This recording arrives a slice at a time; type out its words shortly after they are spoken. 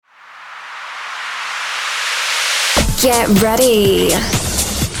Get ready.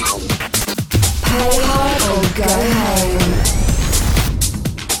 Pay hard or go home.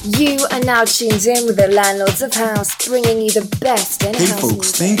 You are now tuned in with the Landlords of House, bringing you the best in house music. Hey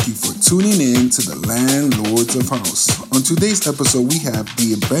folks, thank you for tuning in to the Landlords of House. On today's episode, we have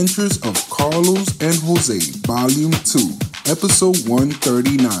The Adventures of Carlos and Jose, Volume 2, Episode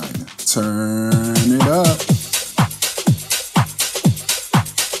 139. Turn it up.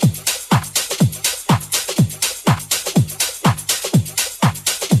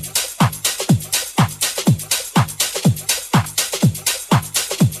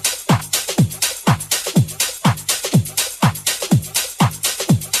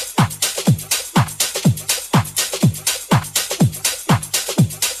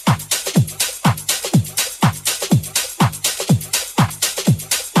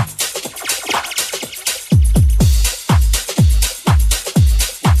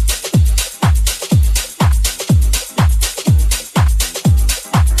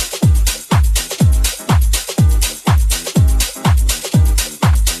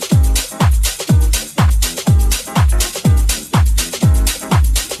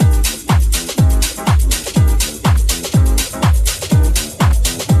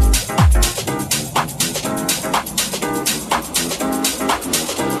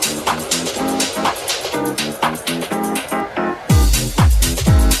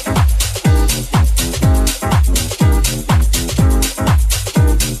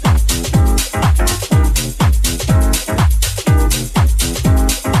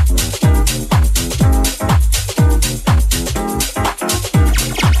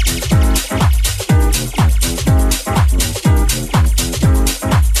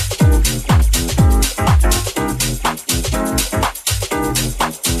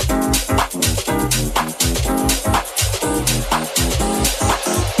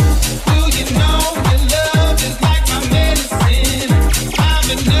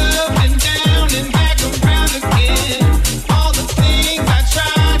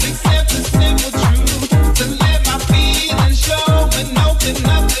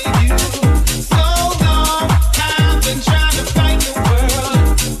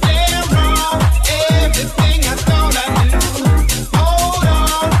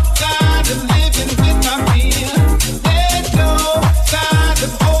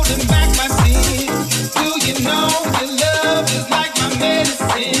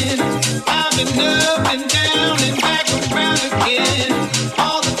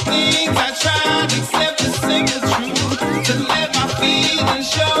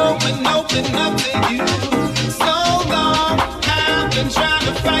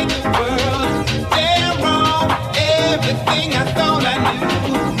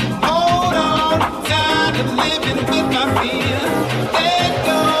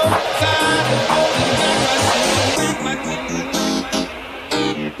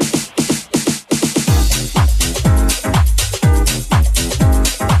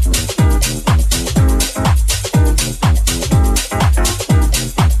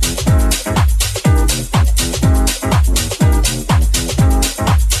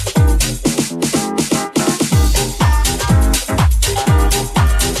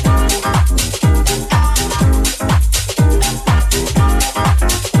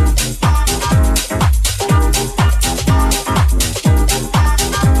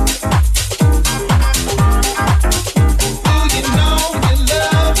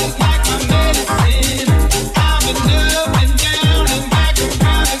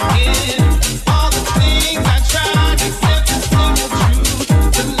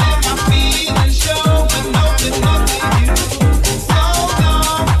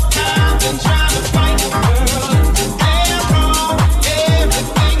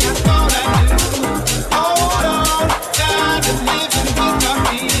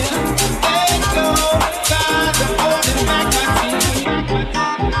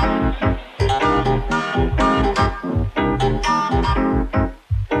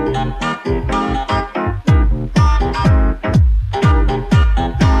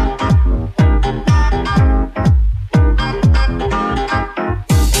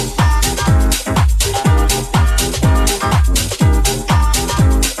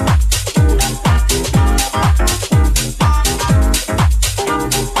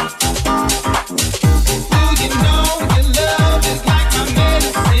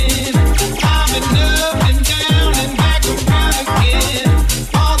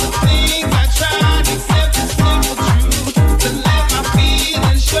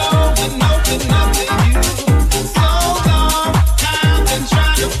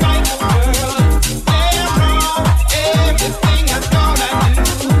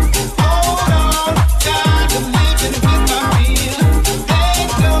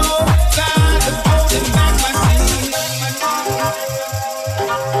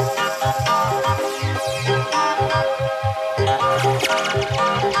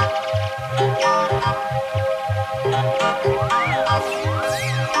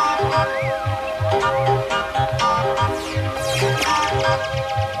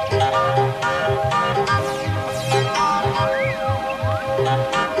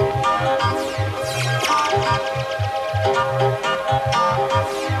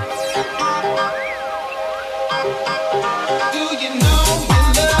 Your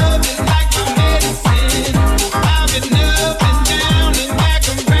love is like my medicine. I've been up and down and back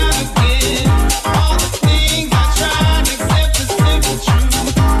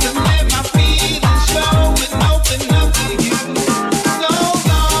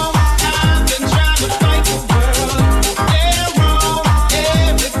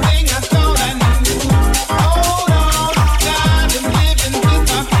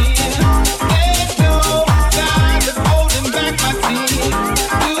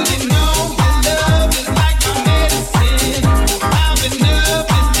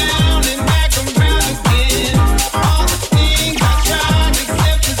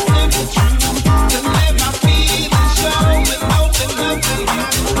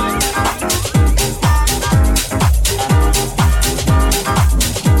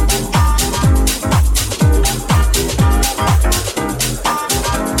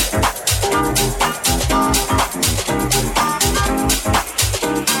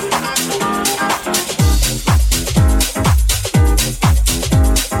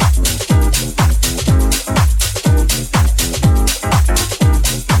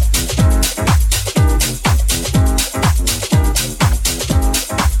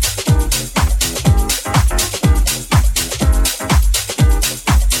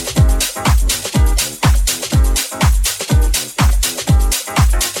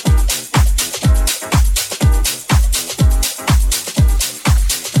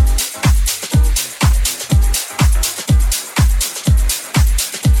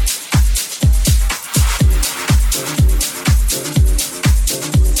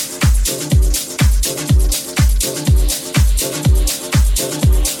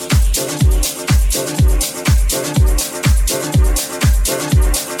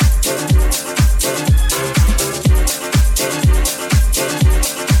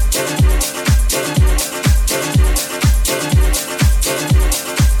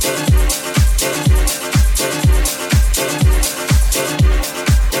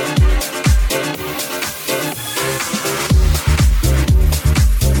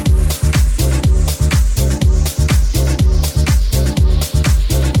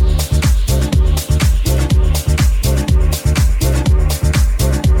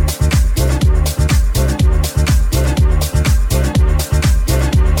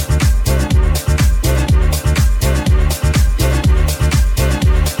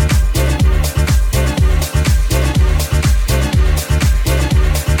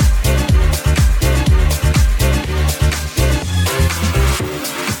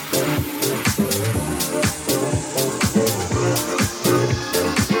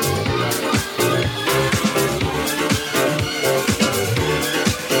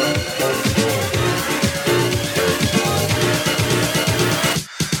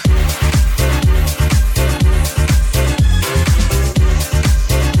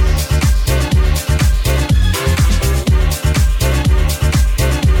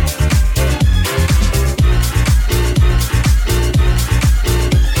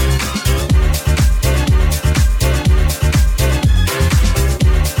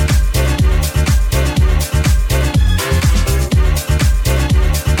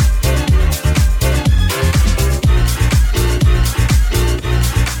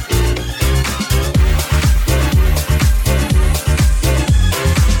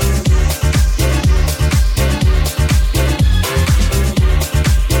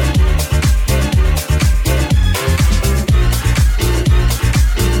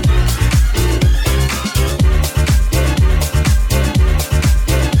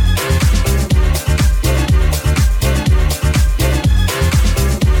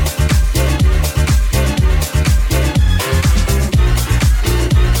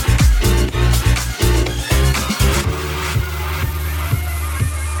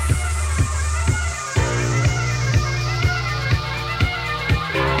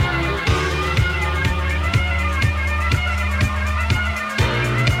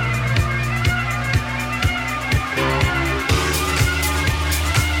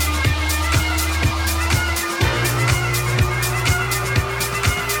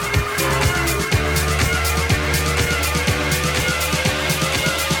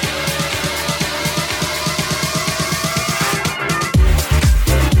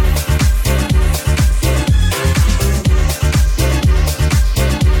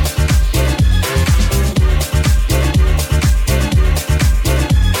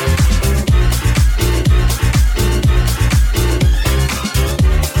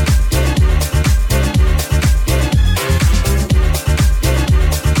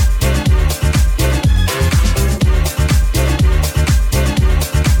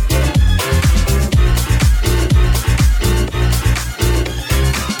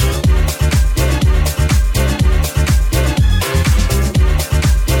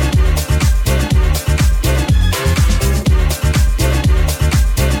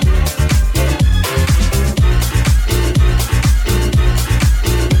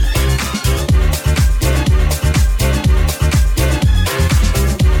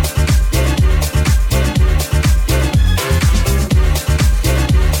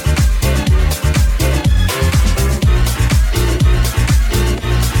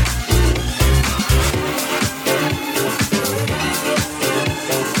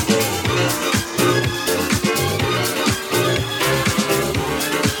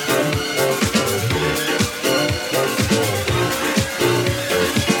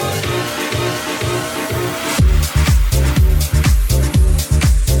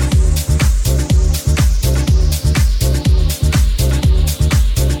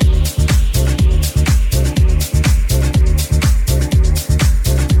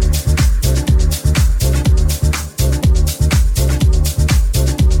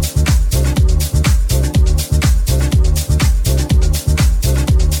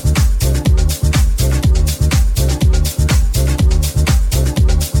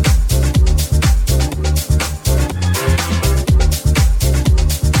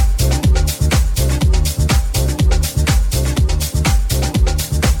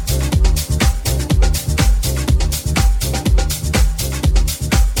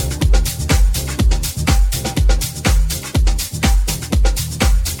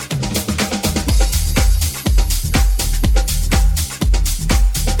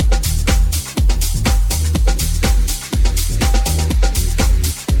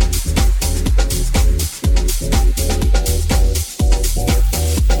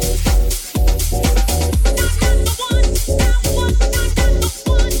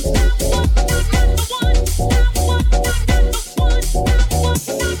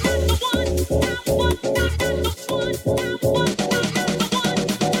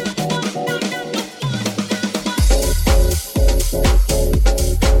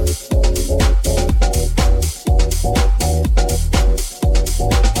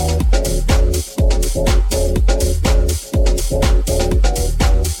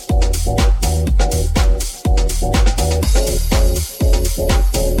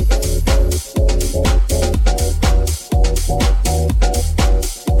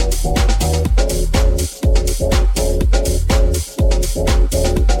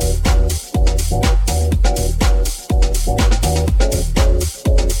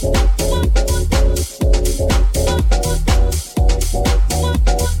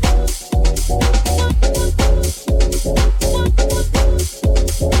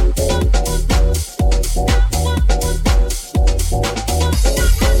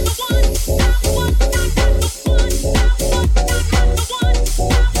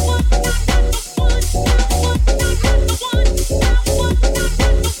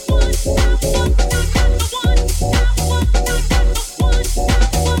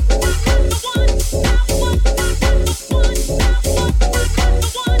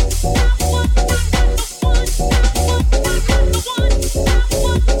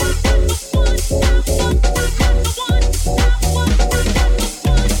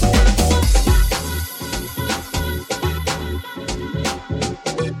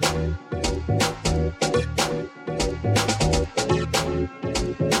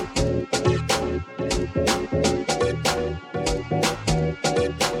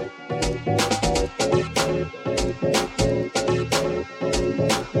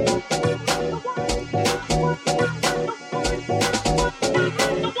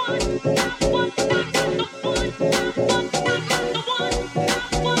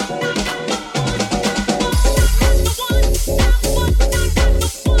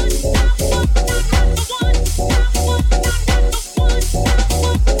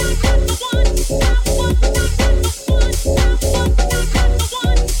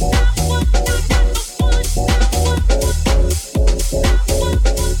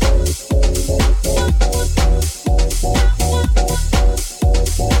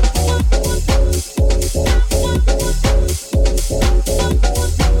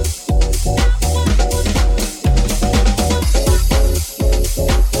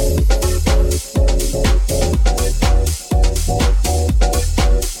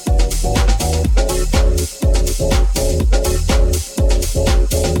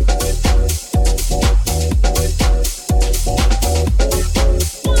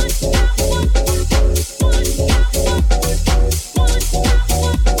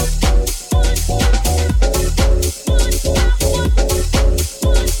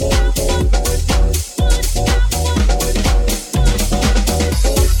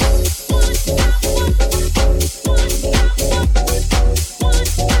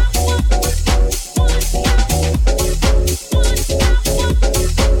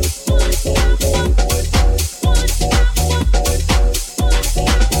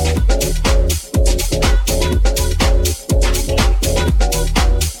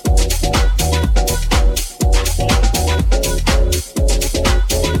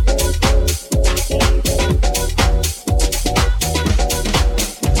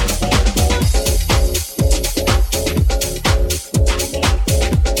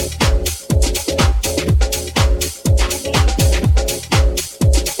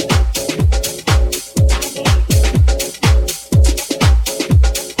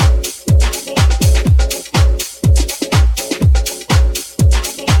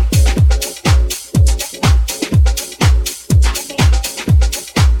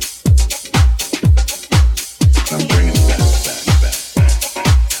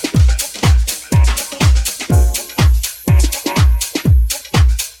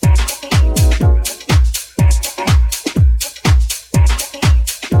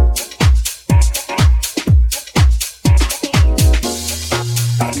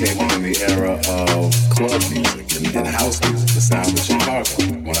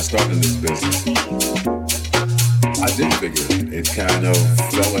I started this business, I did figure it kind of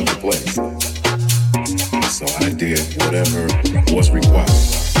fell into place. So I did whatever was required.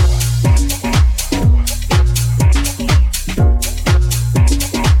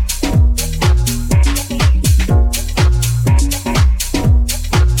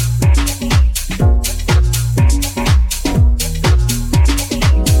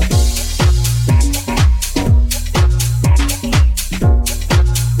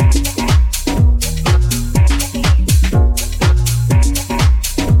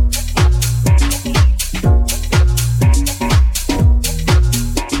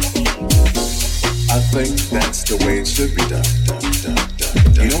 Should be done.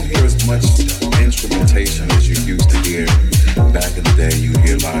 You don't hear as much instrumentation as you used to hear. Back in the day, you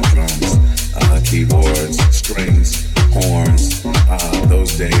hear live drums, keyboards, strings, horns.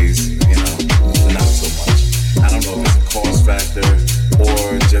 Those days, not so much. I don't know if it's a cost factor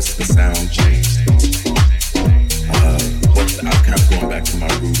or just the sound changed. But I'm kind of going back to my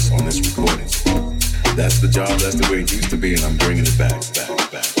roots on this recording. That's the job, that's the way it used to be, and I'm bringing it back.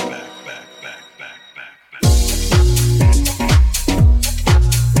 I'm bringing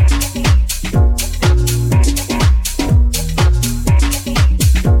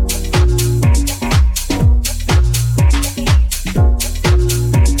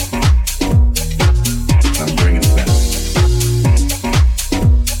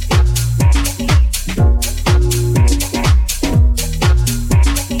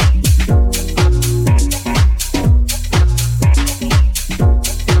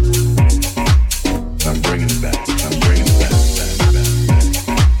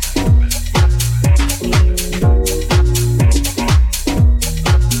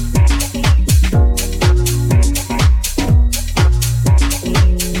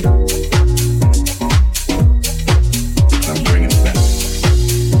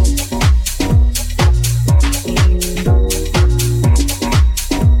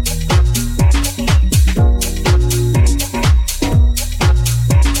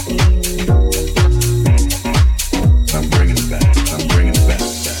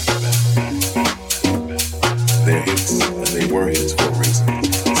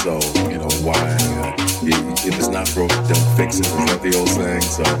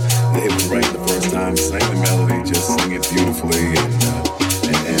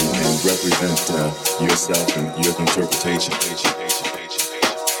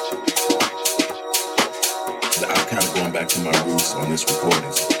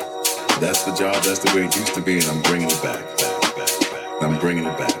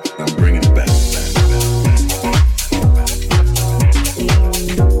it back.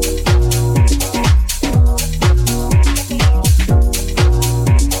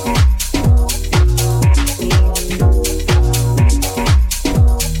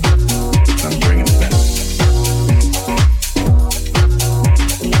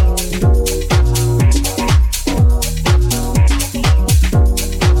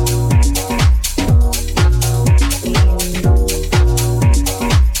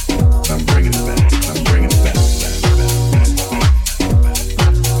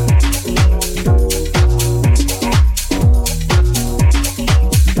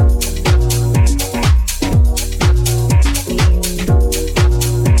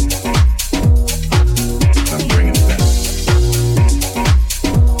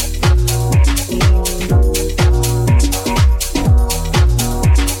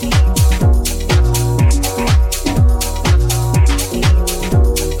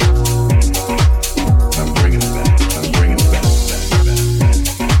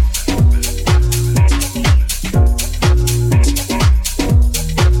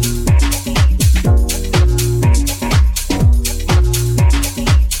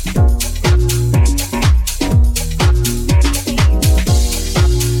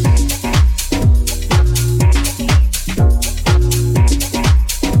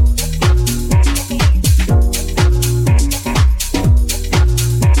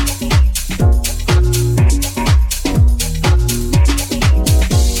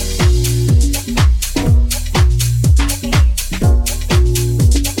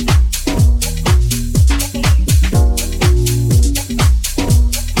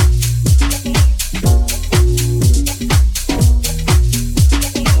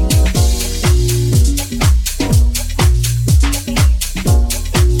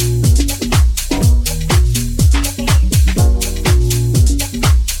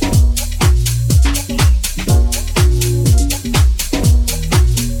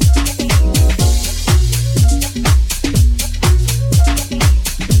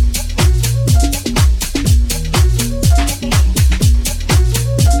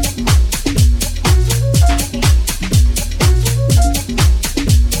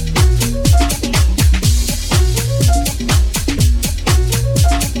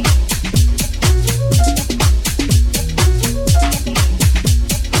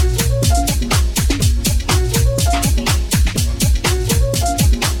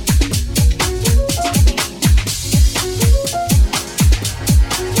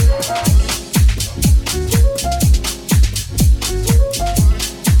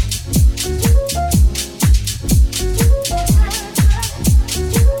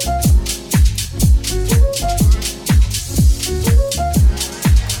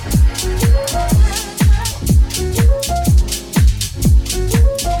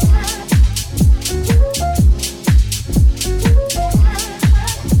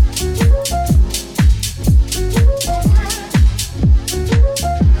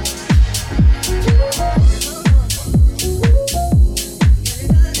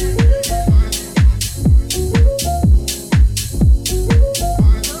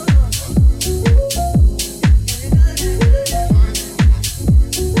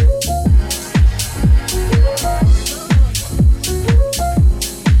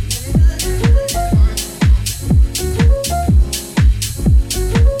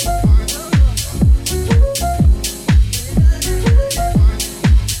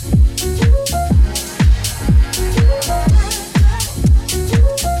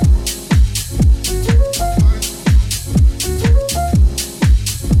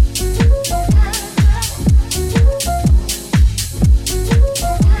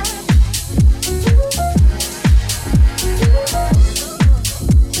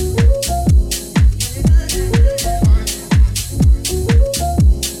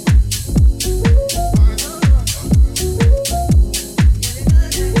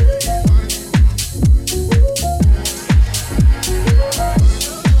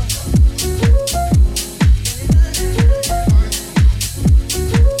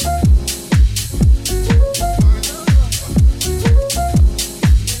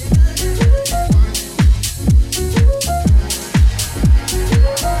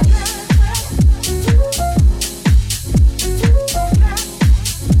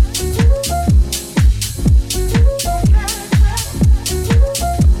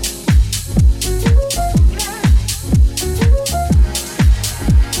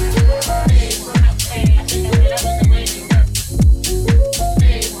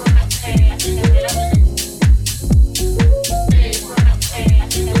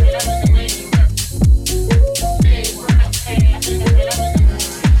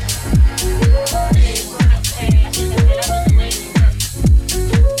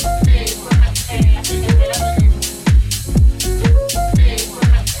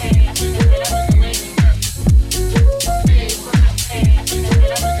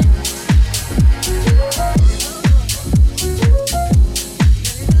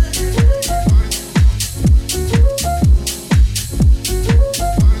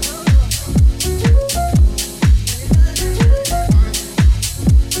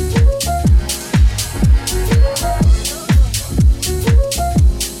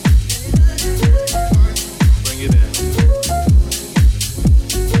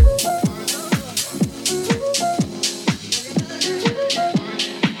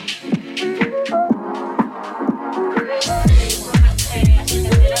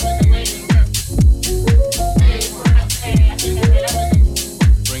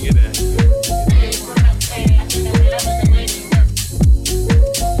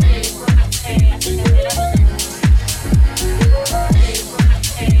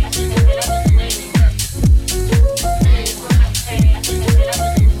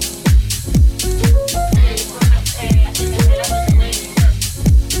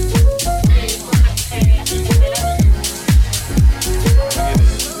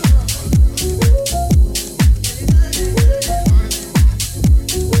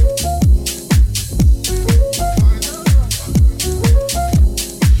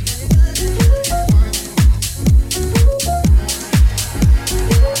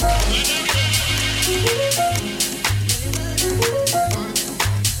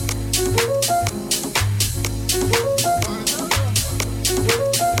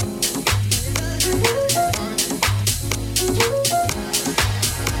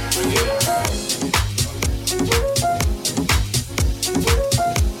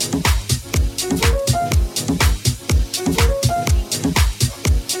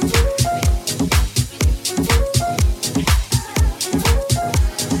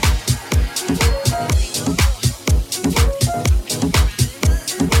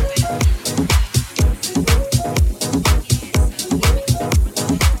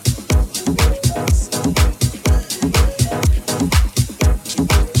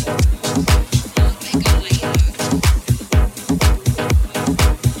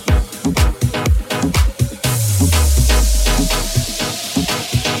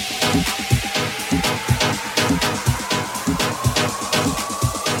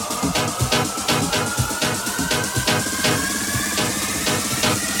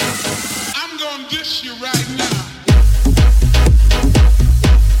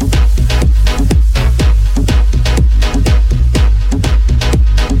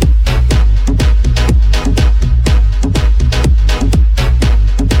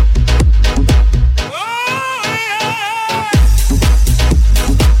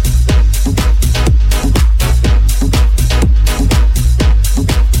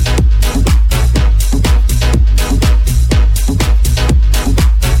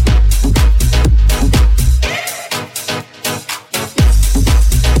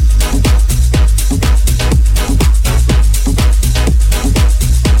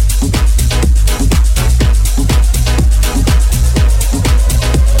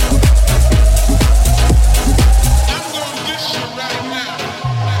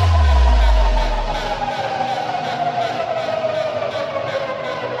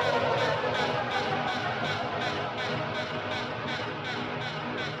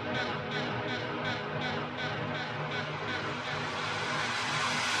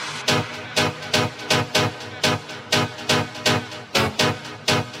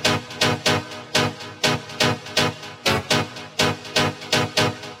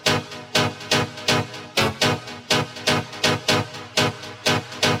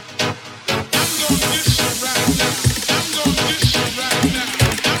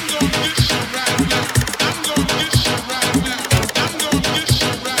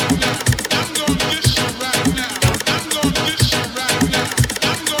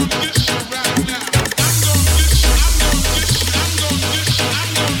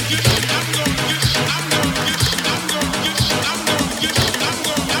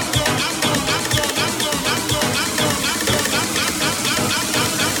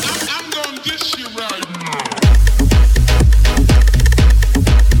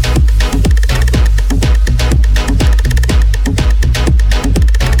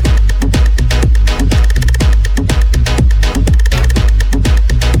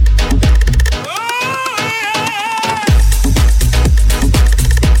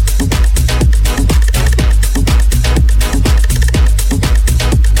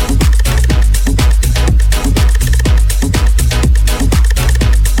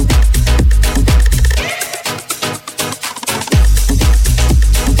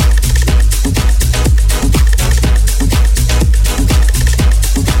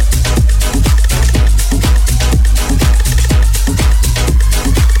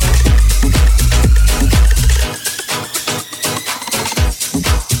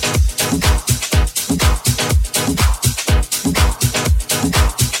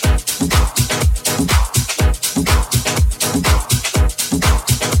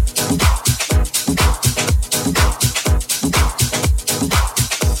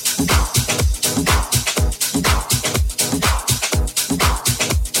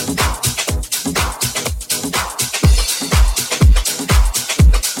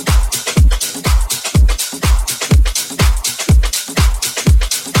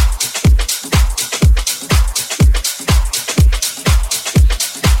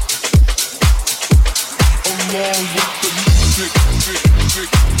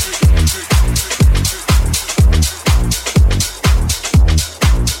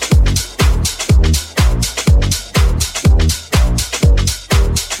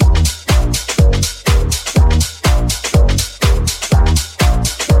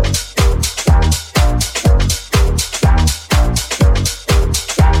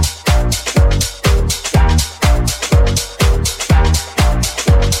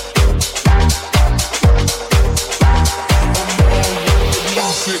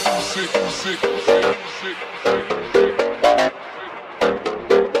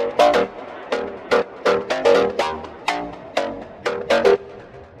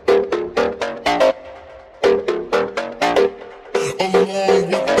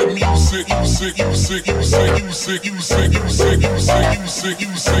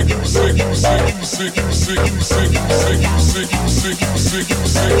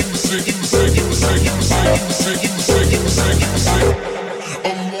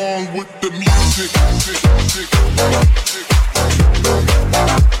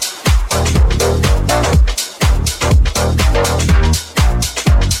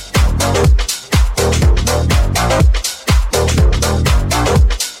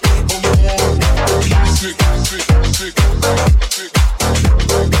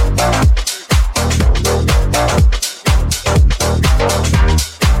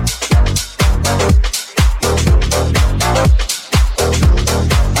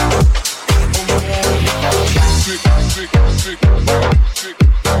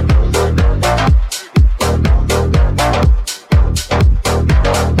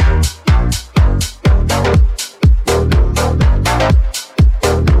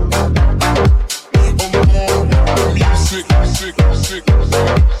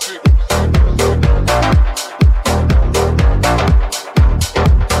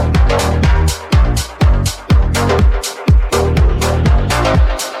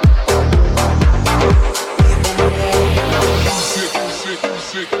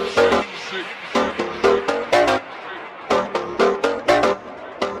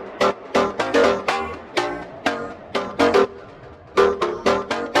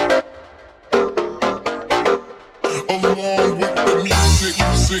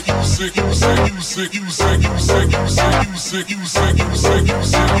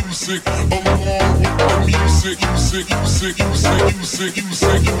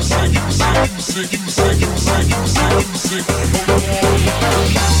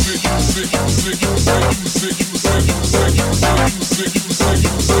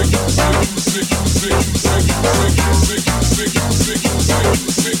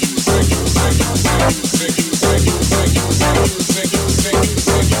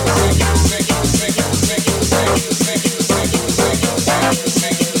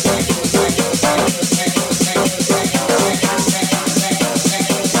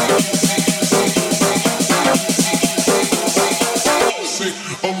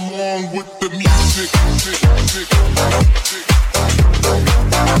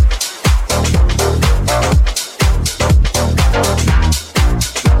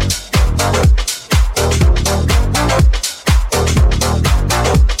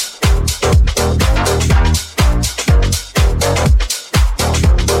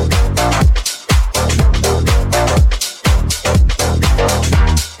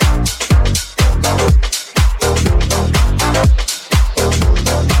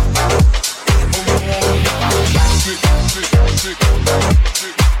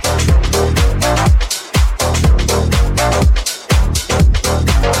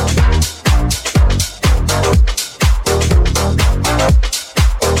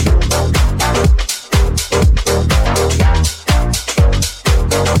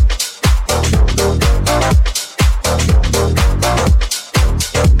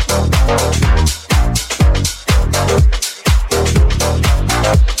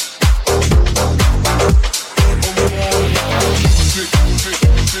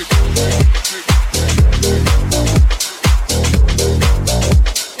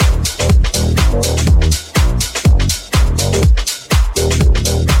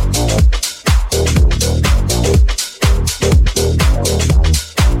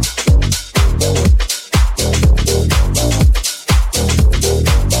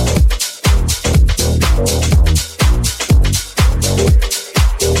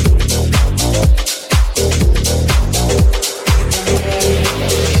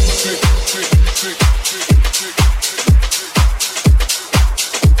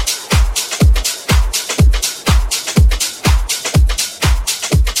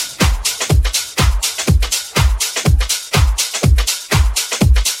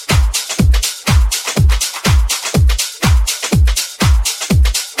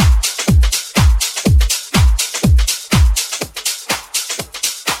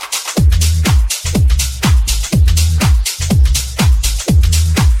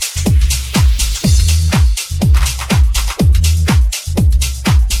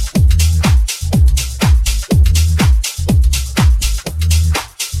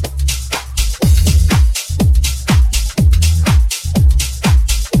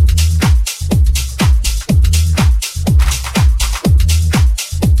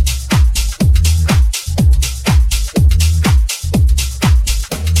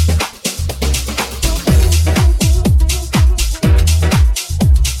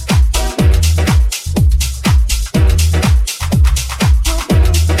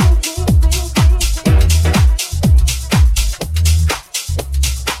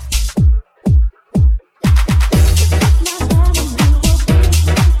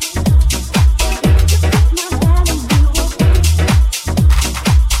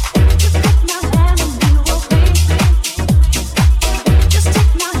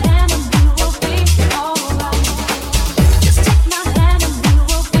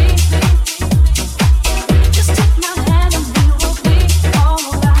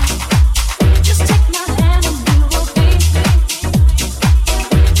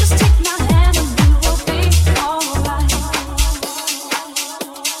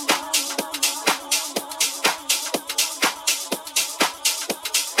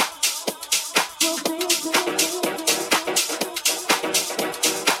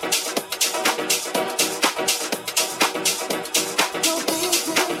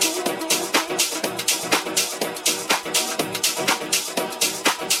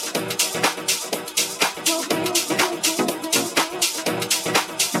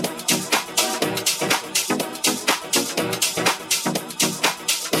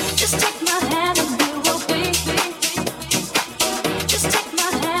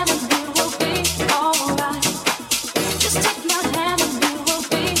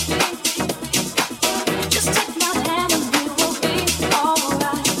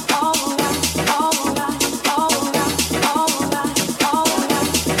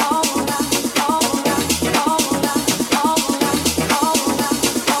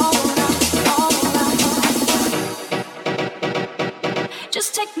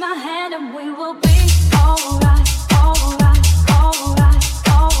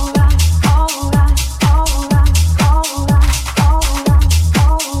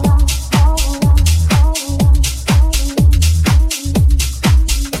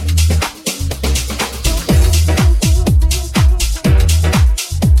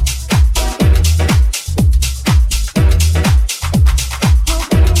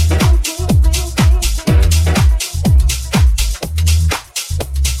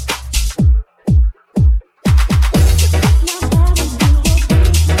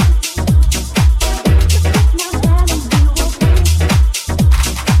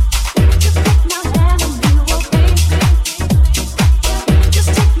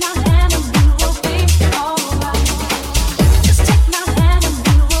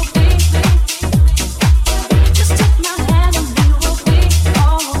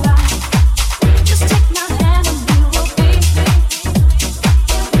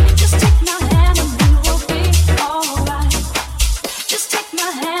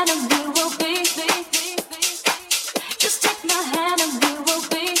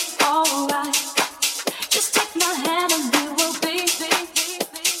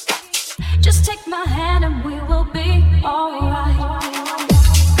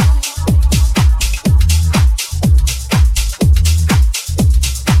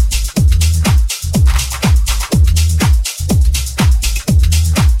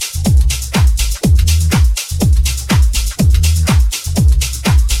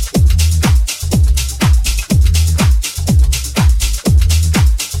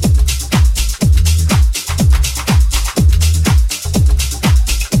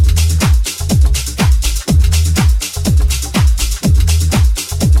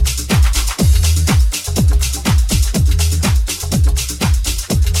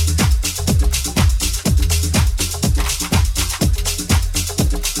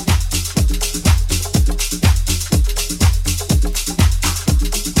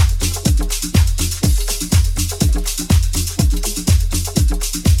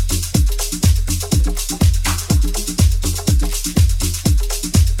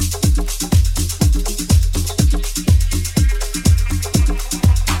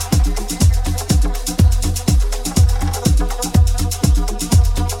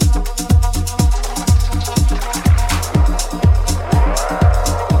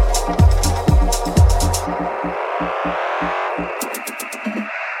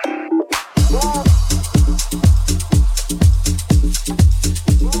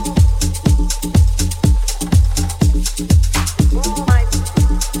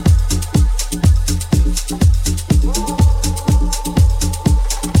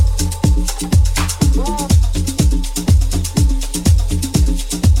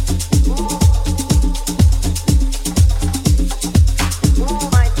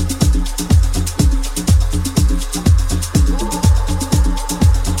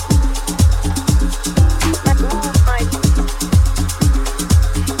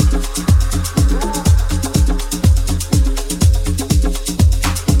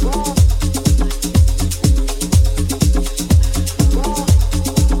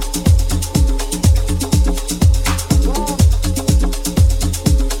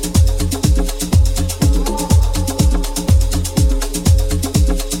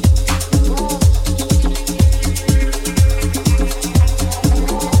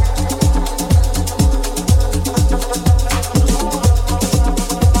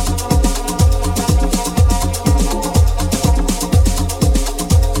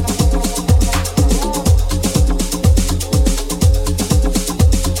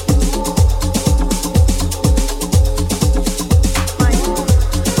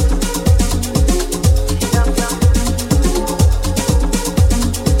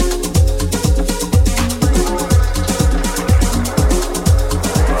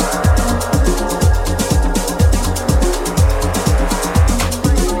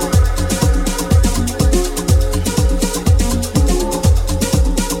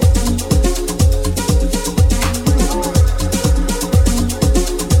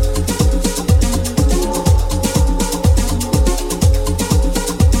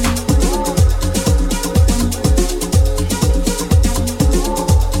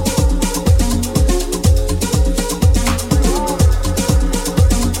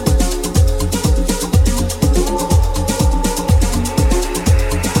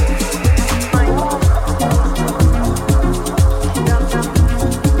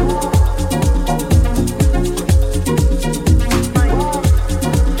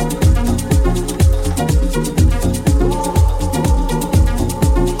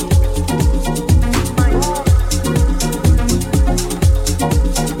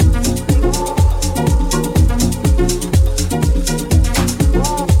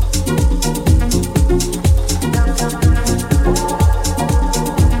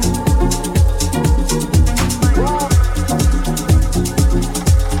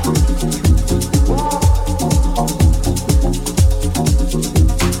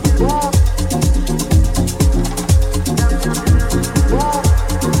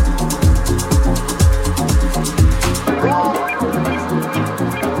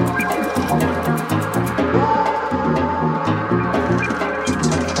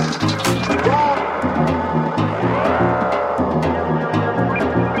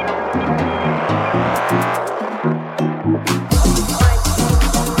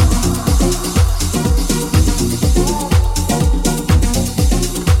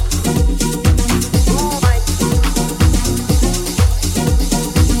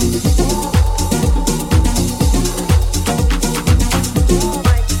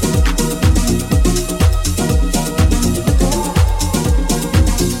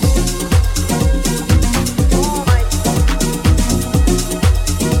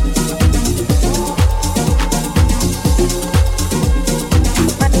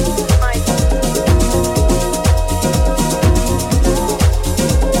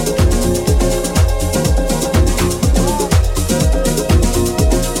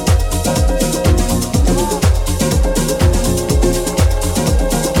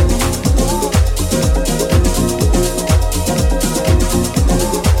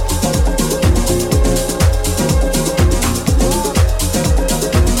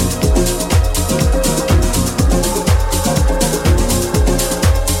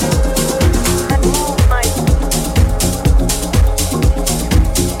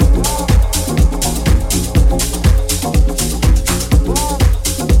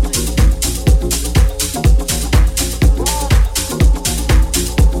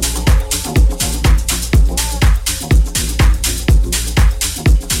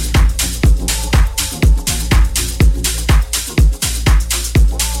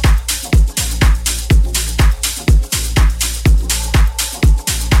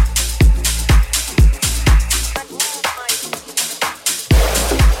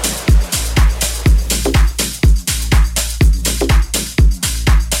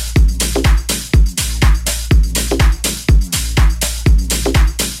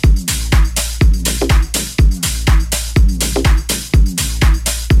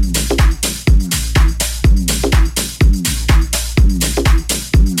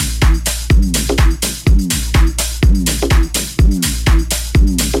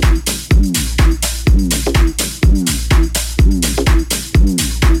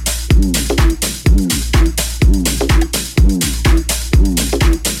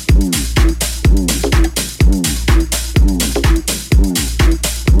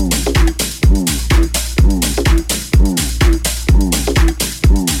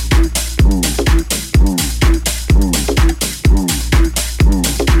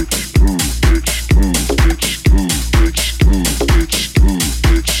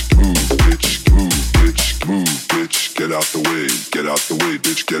 way,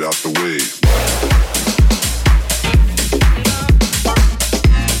 bitch, get out the way.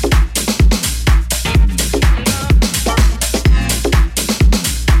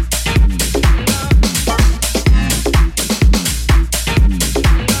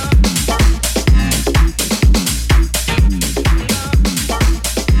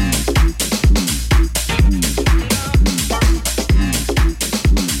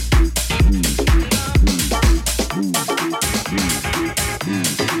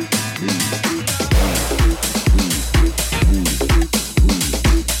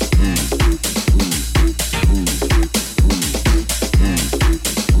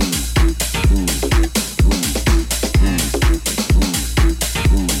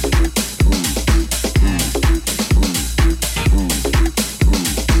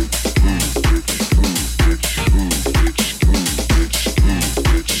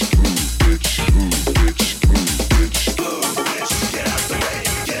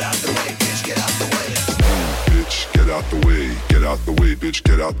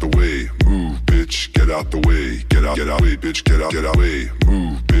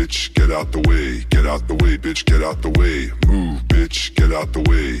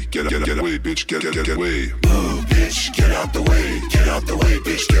 Get out the way, bitch, get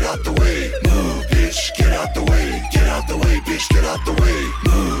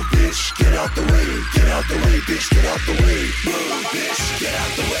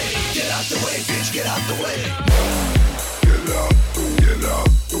out the way.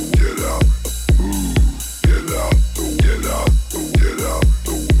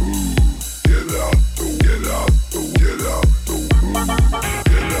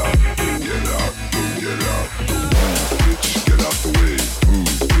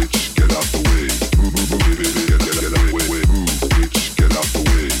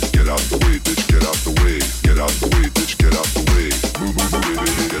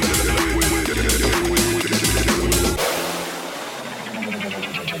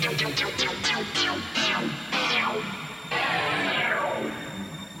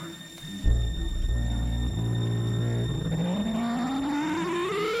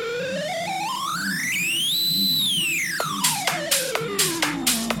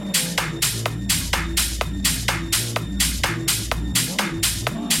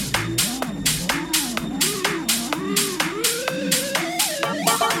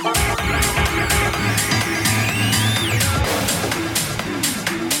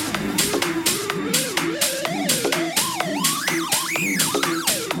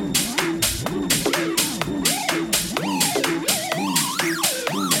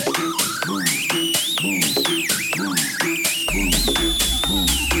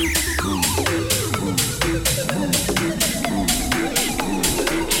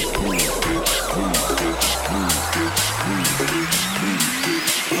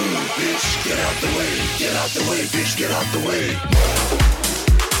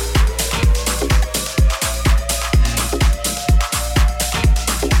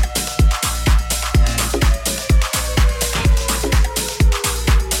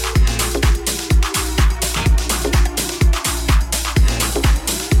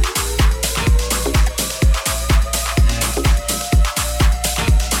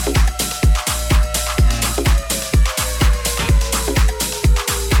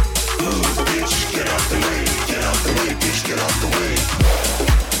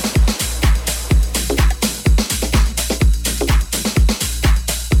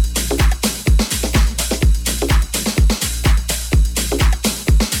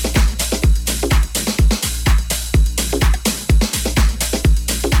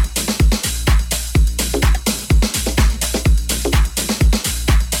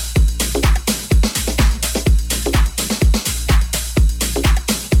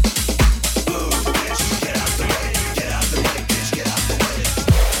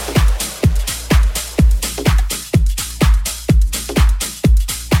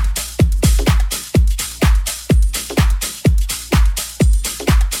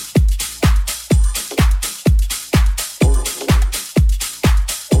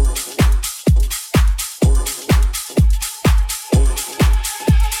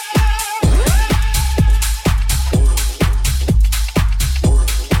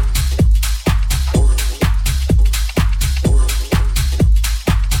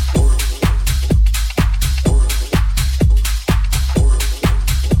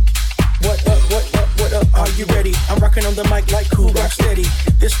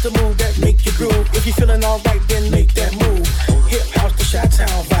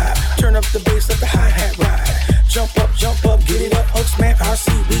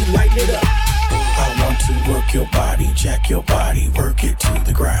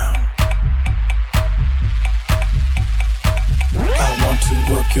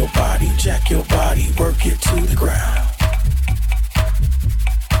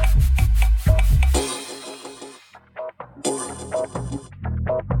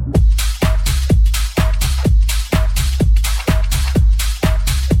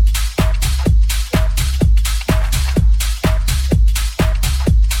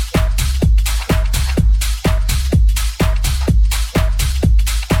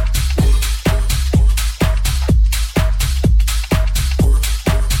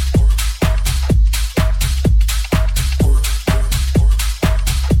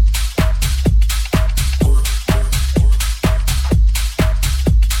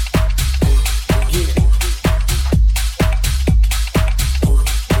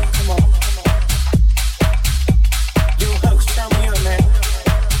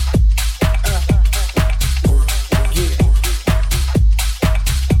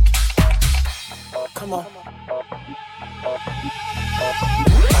 Come on. I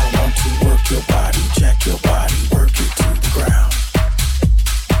want to work your body, jack your body, work it to the ground.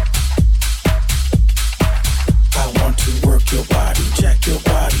 I want to work your body, jack your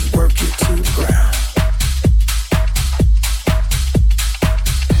body, work it to the ground.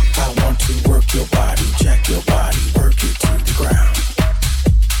 I want to work your body, jack your body, work it to the ground.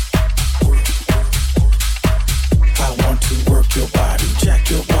 I want to work your body, jack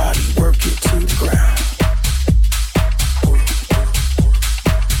your body, work it to the ground.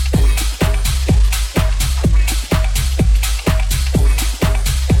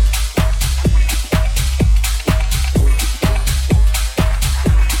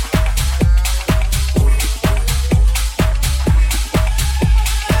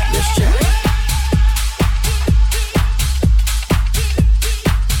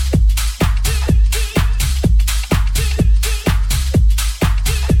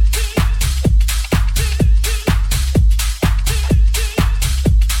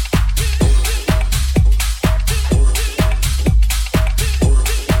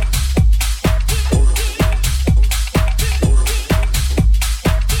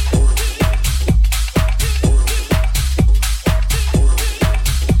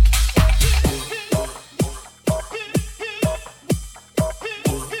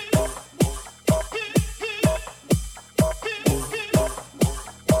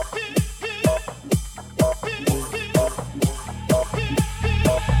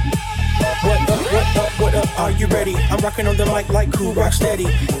 On the mic like cool, rock steady.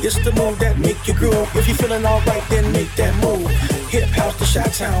 It's the move that make you groove. If you're feeling alright, then make that move. Hip house, the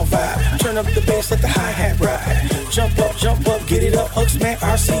Chi-Town vibe. Turn up the bass, let the hi-hat ride. Jump up, get it up. Hooks, man,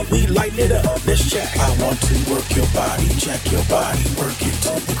 RC, we lighten it up. Let's check. I want to work your body, jack your body, work it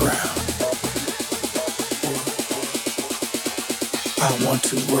to the ground. I want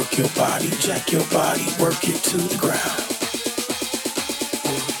to work your body, jack your body, work it to the ground.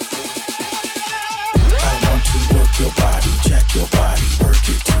 Work your body, jack your body, work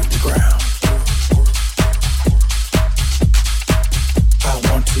it to the ground. I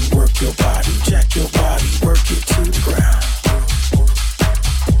want to work your body, jack your body, work it to the ground.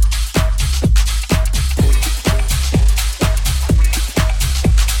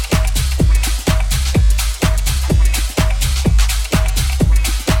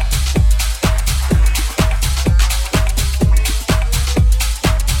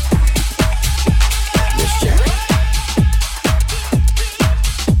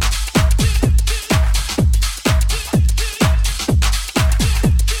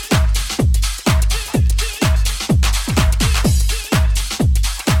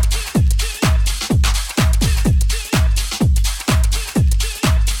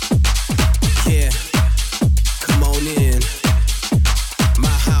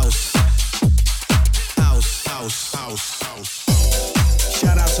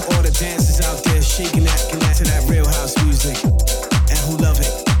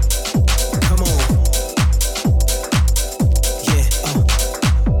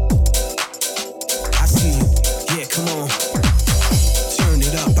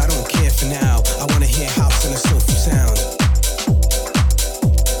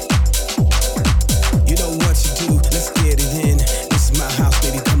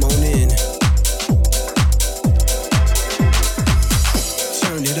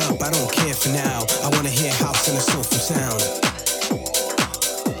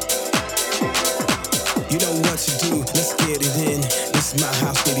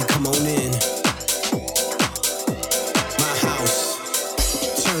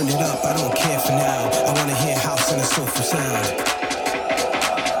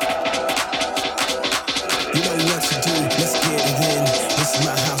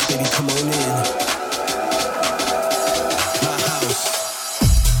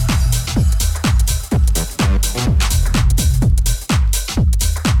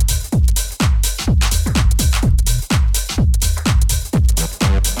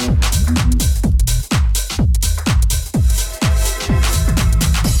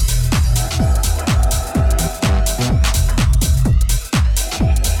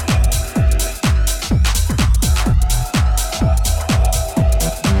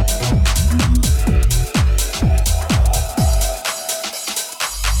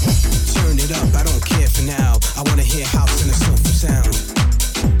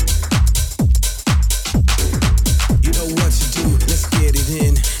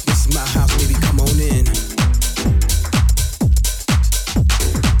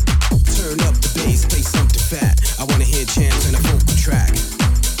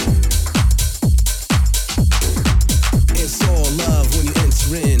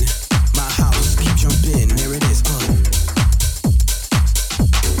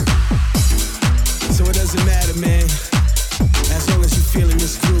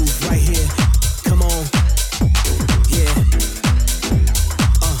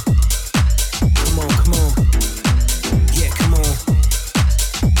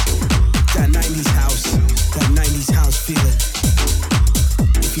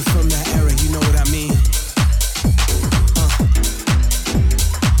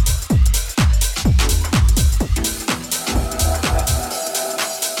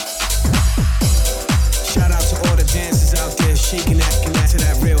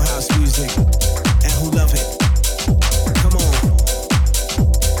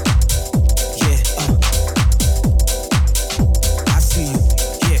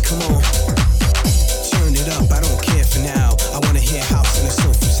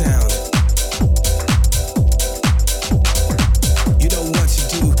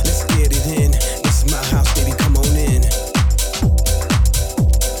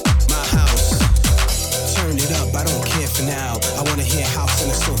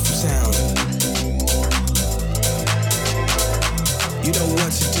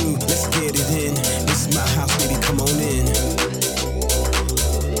 to do, let's get it in. This is my house, baby, come on in.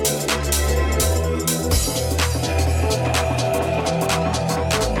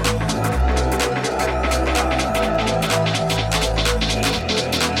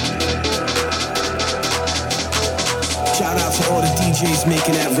 Shout out to all the DJs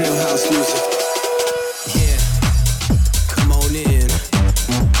making that real house music. Yeah, come on in.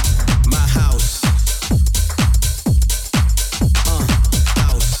 My house.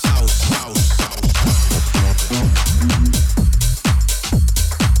 House, house, house,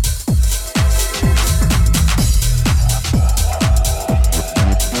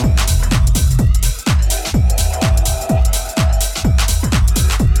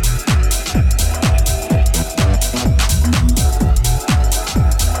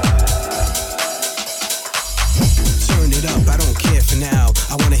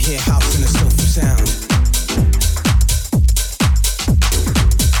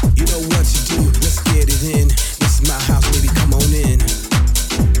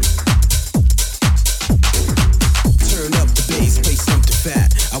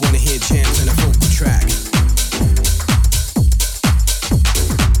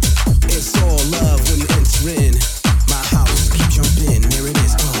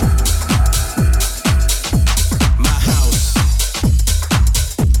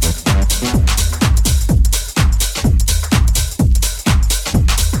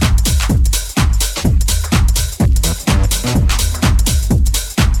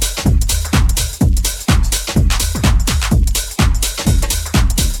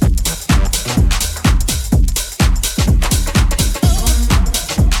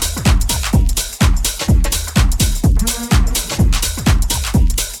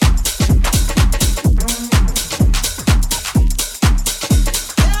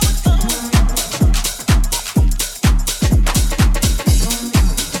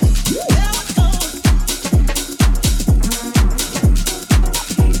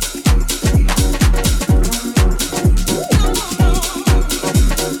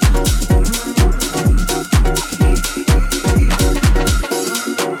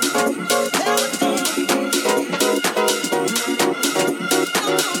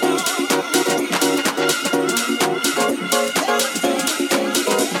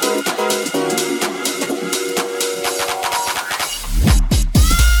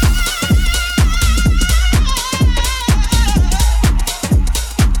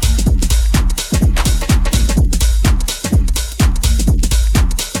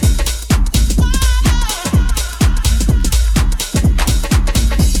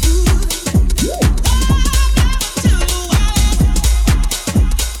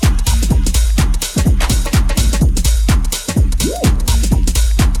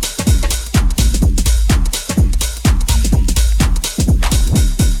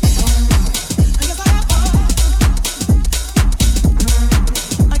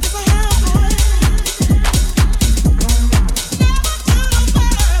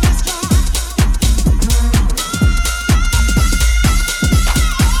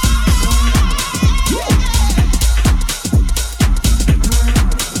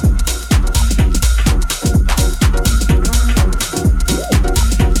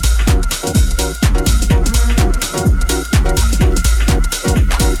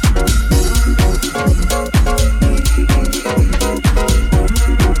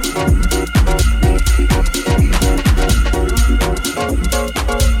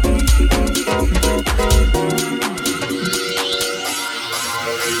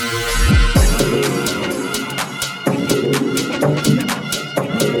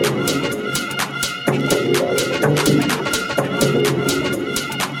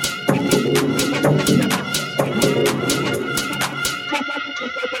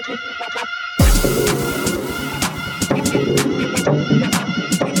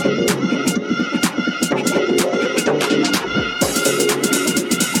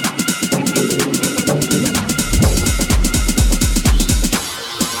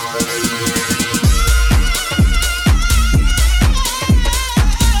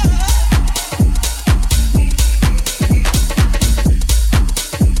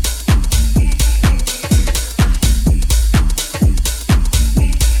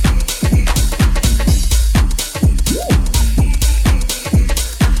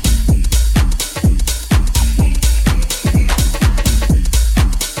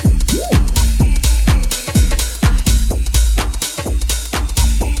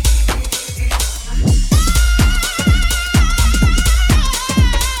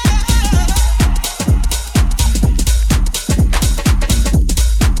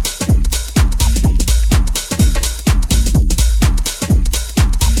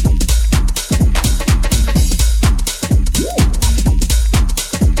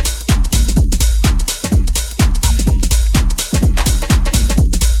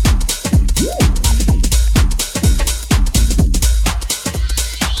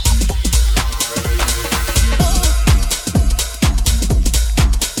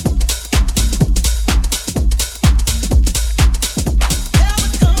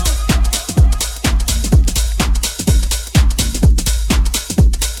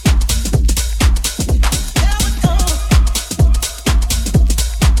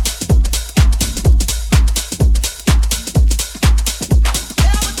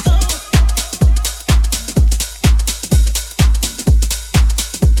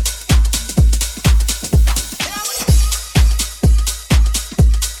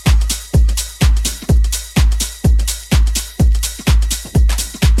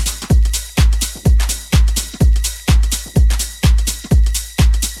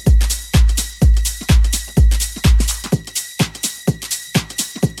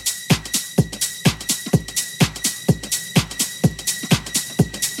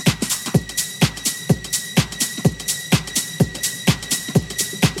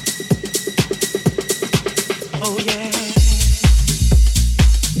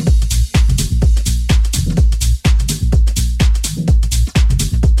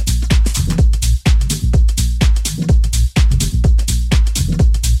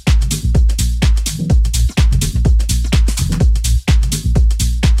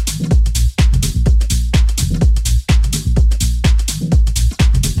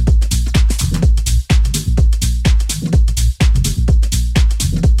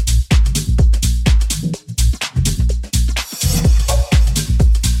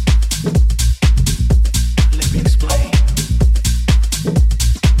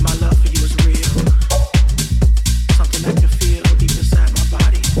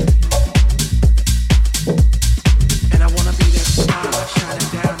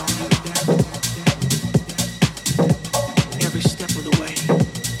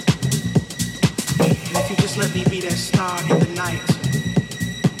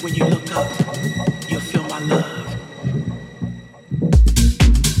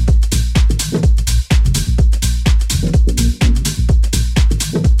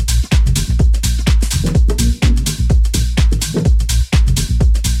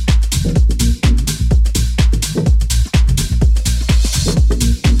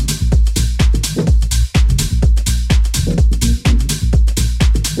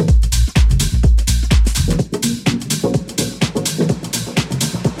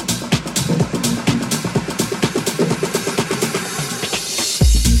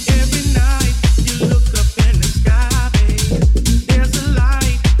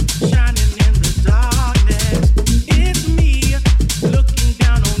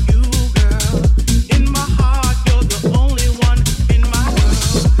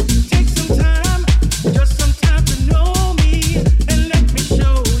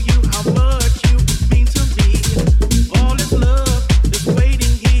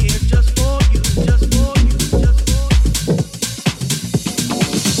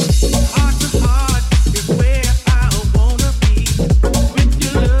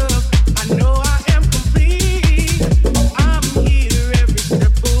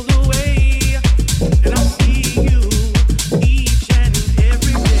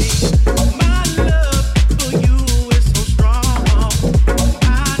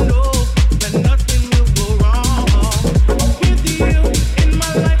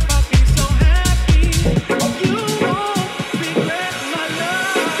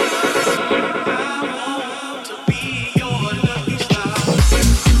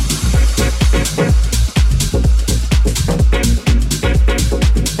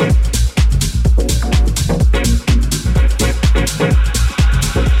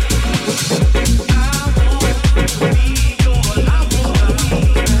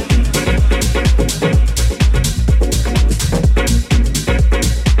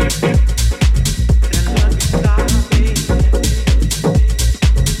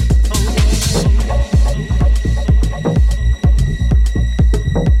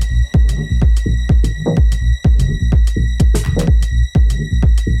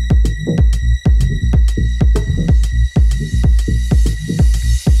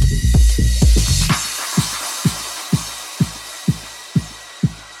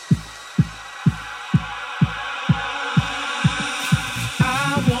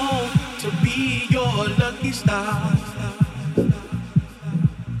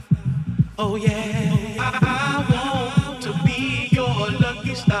 Oh yeah, I want to be your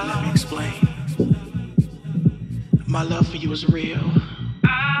lucky star. Let me explain. My love for you is real.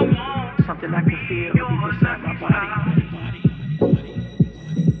 I want something I can feel deep inside my body.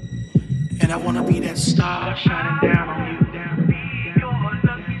 And I want to be that star shining down on you.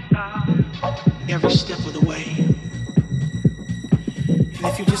 Every step of the way. And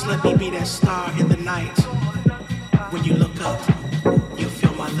if you just let me be that star in the night, when you look up, you'll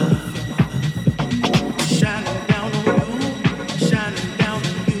feel my love. Shining down on you, shining down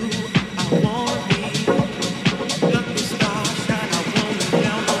on you. I wanna be lucky star, shine. I wanna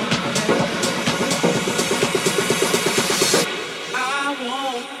down on you. I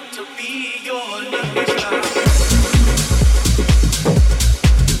want to be your lucky star.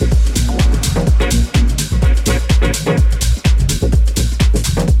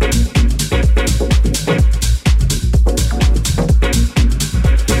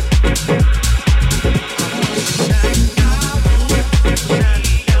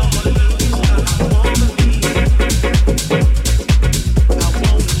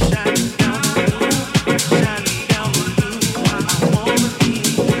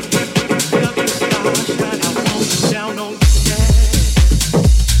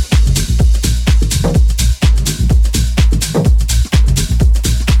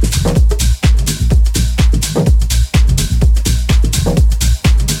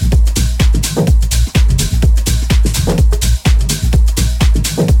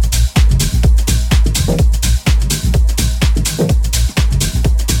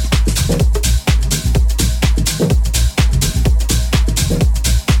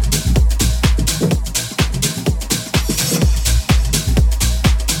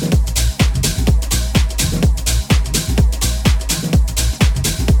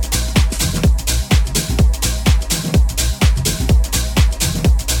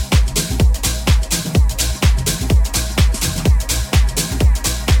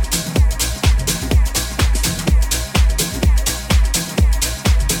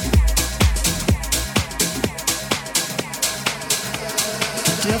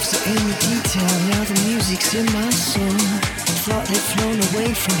 Doves are in the detail, now the music's in my soul. Thought they'd flown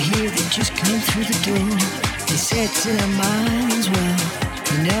away from here, they just come through the door. They say it's in our minds, well,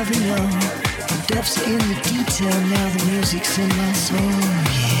 you never know. The doves are in the detail, now the music's in my soul.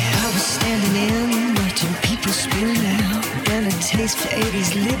 Yeah, I was standing in, watching people spin out. Then a taste for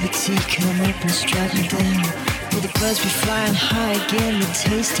 80s liberty come up and strike me down. Will the birds be flying high again, the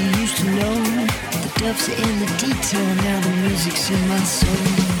taste you used to know? The doves are in the detail, now the music's in my soul.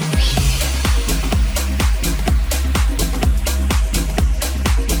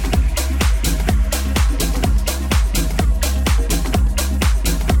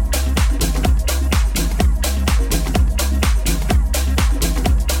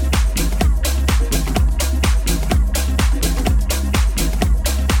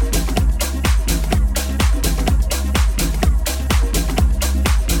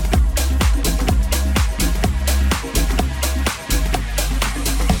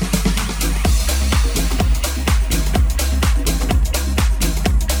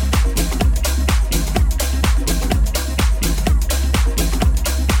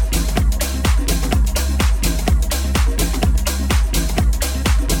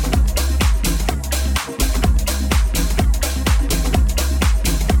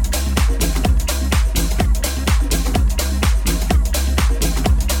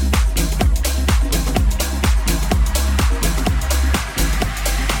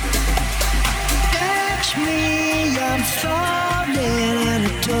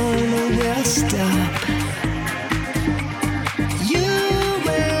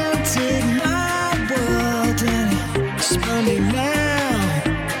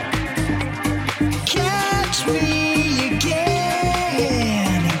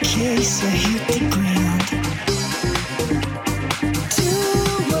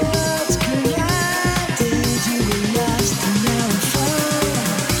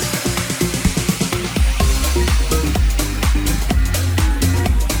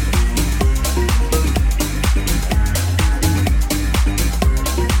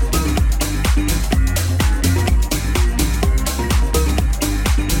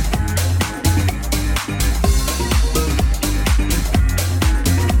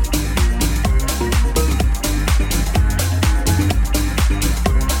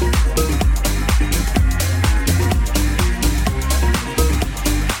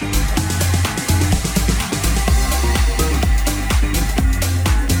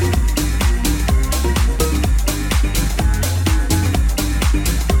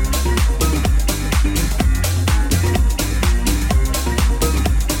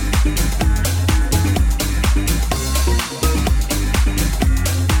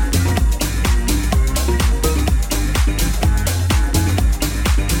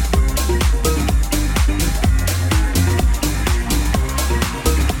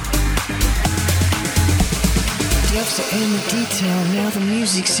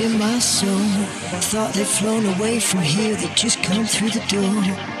 In my soul, thought they'd flown away from here, they just come through the door.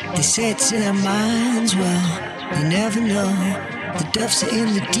 They say it's in our minds, well, you never know. The doves are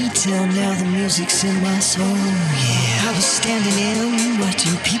in the detail, now the music's in my soul. Yeah, I was standing in,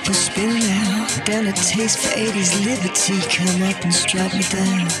 watching people spin out. Then a taste for 80s liberty come up and strike me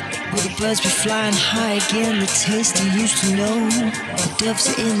down. Will the birds be flying high again, the taste you used to know? The doves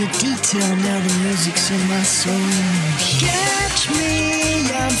are in the detail, now the music's in my soul. Catch me,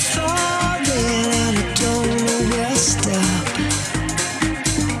 I'm falling and I don't know where to stop.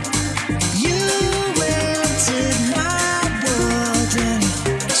 You entered my world and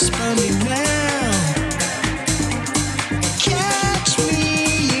spun me round. Catch me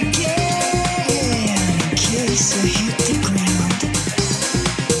again in case I hit the ground.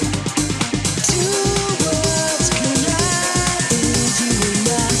 Two worlds collided, you were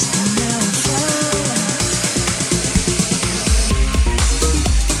lost and now I'm found.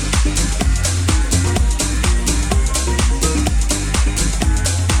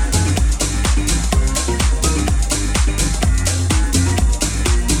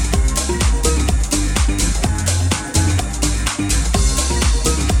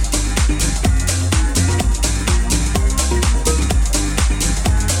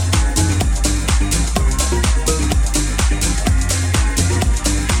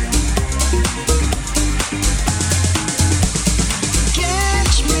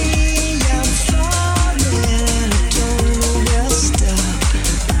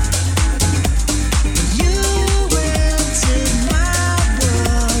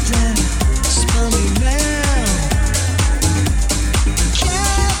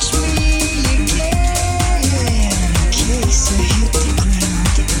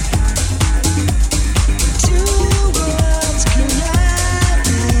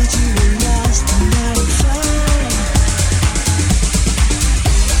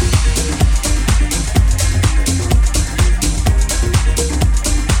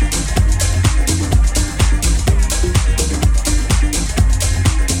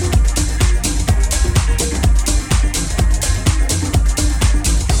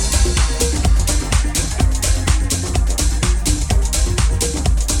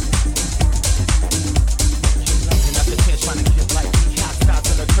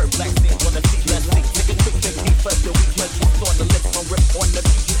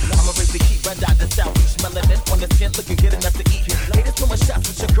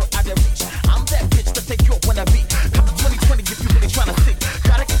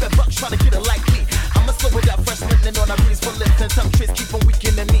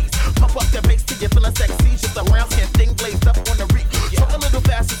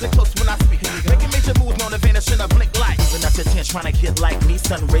 fast as it close when I speak. Making major moves, known to vanish in a blink light. Even at your 10, trying to get like me.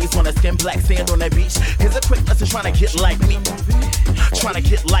 Sun rays on the skin, black sand on the beach. Here's a quick lesson, trying to get like me. Trying to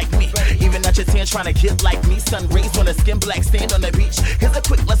get like me. Even at your 10, trying to get like me. Sun rays on the skin, black sand on the beach. Here's a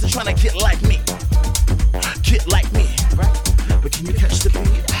quick lesson, trying to get like me. Get like me. But can you catch the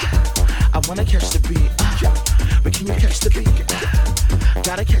beat? I wanna catch the beat. But can you catch the beat?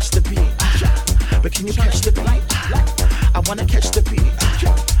 Gotta catch the beat. But can you catch the beat? I wanna catch the beat.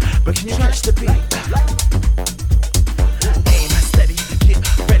 But can you catch the beat? Aim steady, get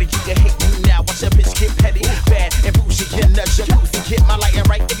ready. You can hate me now. Watch a bitch get petty, bad and bougie. Get the jacuzzi, get my lighting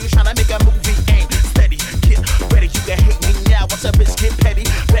right. If you tryna make a movie, aim steady, get ready. You can hate me now. Watch a bitch get petty,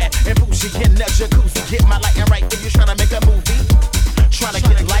 bad and bougie. Get the jacuzzi, get my lighting right. If you tryna make a movie, tryna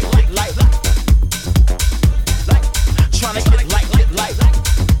get light. Tryna get light.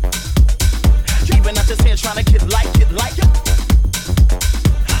 Even out this hand, tryna get light.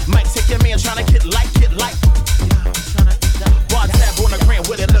 Might take your man, tryna get light. Bar tab on the gram,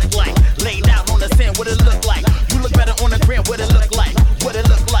 what it look like? Laid out on the sand, what it look like? You look better on the gram, what it look like? What it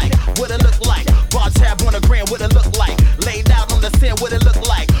look like? Bar tab on the gram, what it look like? Laid out on the sand, what it look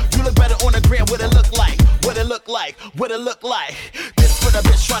like? You look better on the gram, what it look like? What it look like? This for the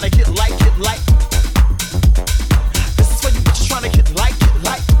bitch tryna get light. Tryna get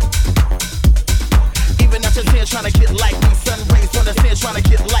light. Even at your 10, tryna get like me. Sun rays on the sand, tryna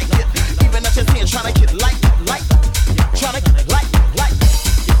get light. Even at your 10, tryna get light. Tryna get light.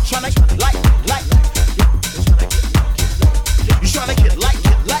 Tryna get light. You tryna get light.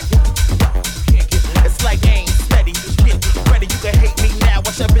 It's like aim steady. Get ready, you can hate me now.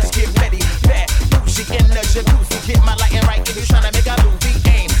 Watch your bitch get ready. Bad bougie in the jacuzzi. Get my lighting right if you tryna make a movie.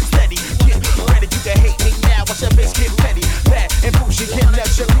 Aim steady. Get ready, you can hate me now. Watch your bitch get ready. And bougie, get that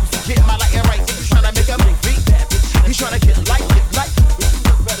jacuzzi, get my lighting right. If you tryna make a movie, you tryna get light.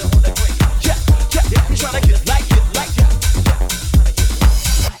 Yeah, you tryna get light.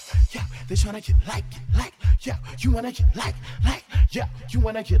 Yeah, they tryna get light. Yeah, you wanna get light. Yeah, you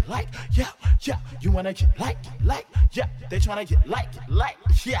wanna get light. Yeah, you wanna get light. Yeah, they tryna get light.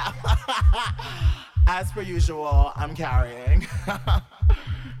 Yeah. As per usual, I'm carrying.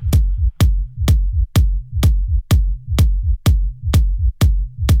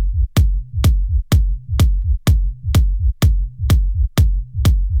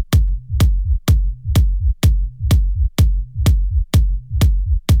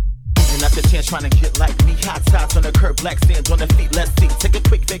 Trying to get like me, hot sides on the curb, black sand on the feet. Let's see, take a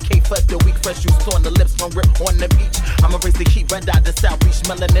quick vacay for the week. Fresh juice on the lips, from rip on the beach. I'ma raise the heat, red dot the South Beach.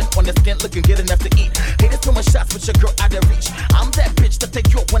 Melanin on the skin, looking good enough to eat. Haters throwing shots with your girl out of reach. I'm that bitch that they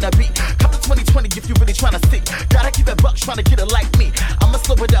you wanna be. Come to 2020 if you really tryna see. Gotta keep it bucks, tryna get it like me. I'ma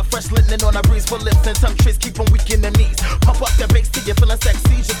slow it up, fresh linen on a breeze for lips and tongue trace, keep them weak in the knees. Pump up the bass till you feeling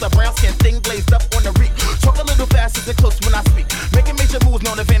sexy. Just a brown skin thing blazed up on the reek. Talk a little fast as it close when I speak. Making major moves,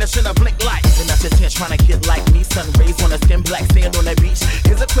 known to vanish in a blink light. Then I just tryna get like me. Sun rays on the skin, black sand on the beach.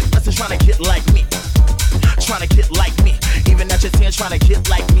 Here's a quick lesson, tryna get like me. Tryna get like me. Even at your 10, tryna get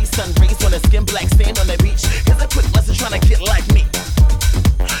like me. Sun rays on the skin, black sand on the beach. Here's a quick lesson, tryna get like me.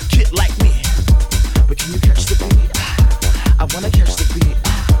 Get like me. But can you catch the beat? I wanna catch the beat.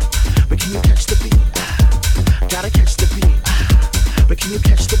 But can you catch the beat? Gotta catch the beat. But can you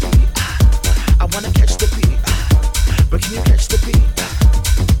catch the beat? I wanna catch the beat. But can you catch the beat?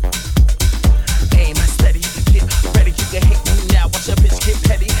 Aim steady, get ready, you can hate me now. Watch a bitch get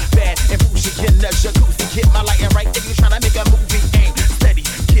petty, bad and bougie. Get the jacuzzi, get my lighting right. If you tryna make a movie, aim steady,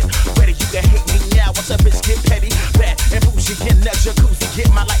 get ready, you can hate me now. Watch a bitch get petty, bad and bougie. Get the jacuzzi, get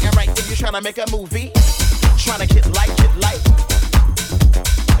my lighting right. If you tryna make a movie, tryna get light.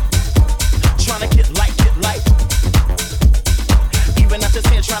 Tryna get light. Even at this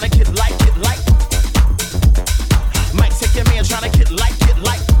hand, tryna get light. Might take your man, tryna get light.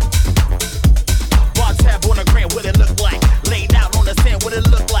 Bar tab on the gram, what it look like? Laid out on the sand, what it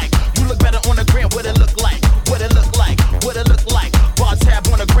look like? You look better on the gram, what it look like? What it look like? Bar tab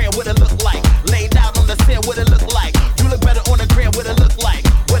on the gram, what it look like? Laid out on the sand, what it look like? You look better on the gram, what it look like?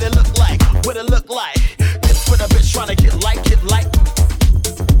 What it look like? This for the bitch tryna get light.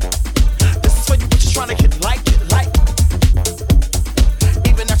 This is for you bitches tryna get light.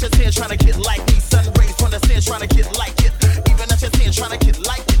 Even at your 10, tryna get like me. Sun rays on the sand, tryna get light. Even at your 10, tryna get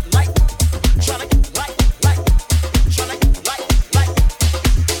light. Tryna get light. Tryna get light.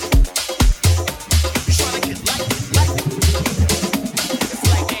 You tryna get light. It's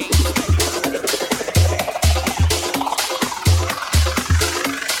like aim.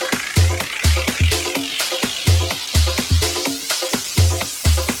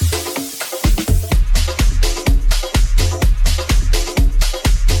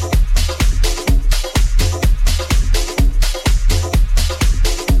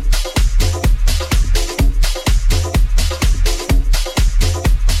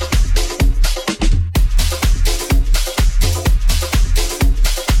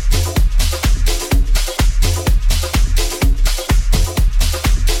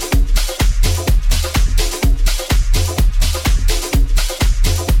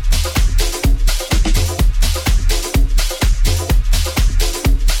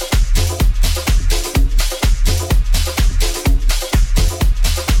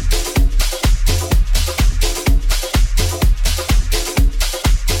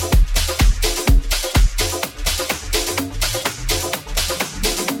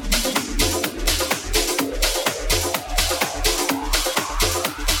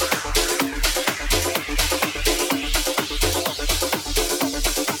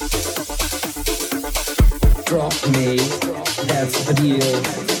 me, that's the deal.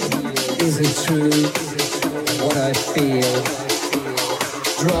 Is it true, what I feel?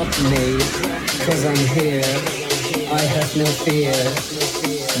 Drop me, 'cause I'm here. I have no fear,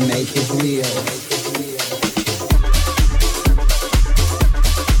 make it real.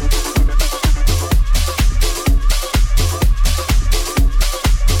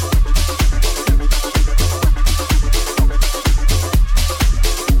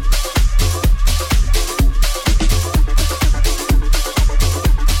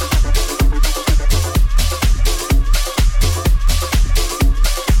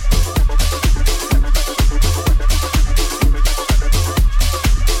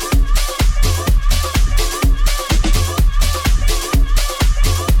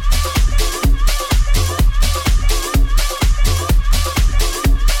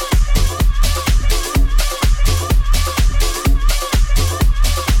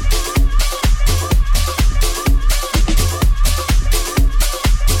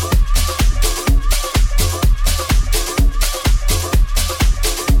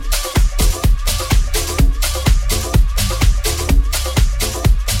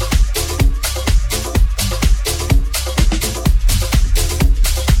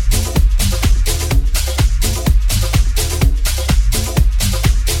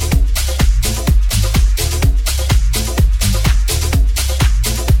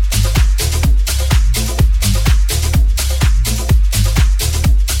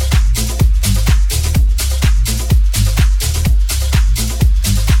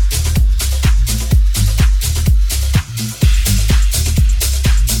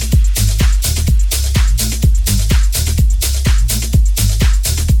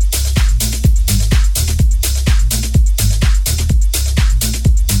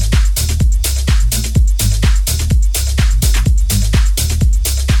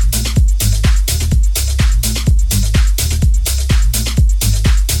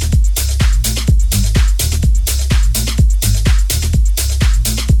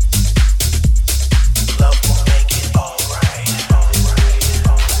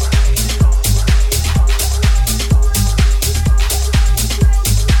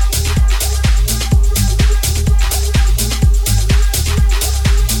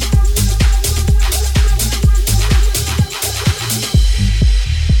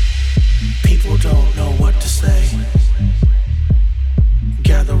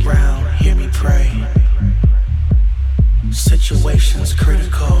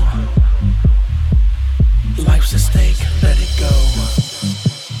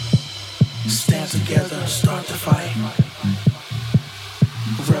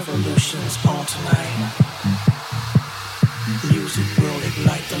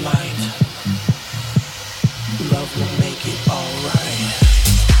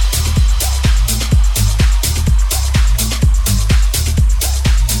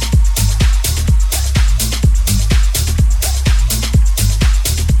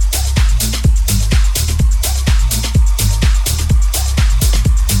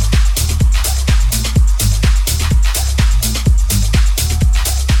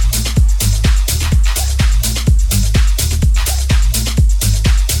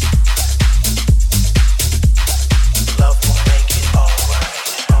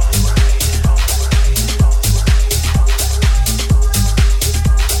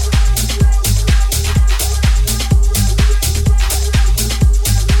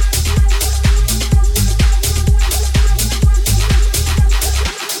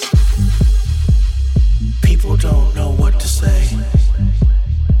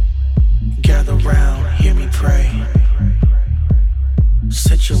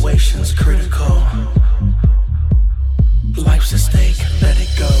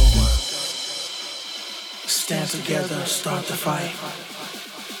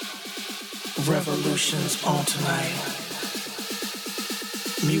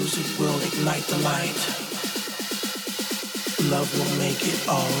 Music will ignite the light.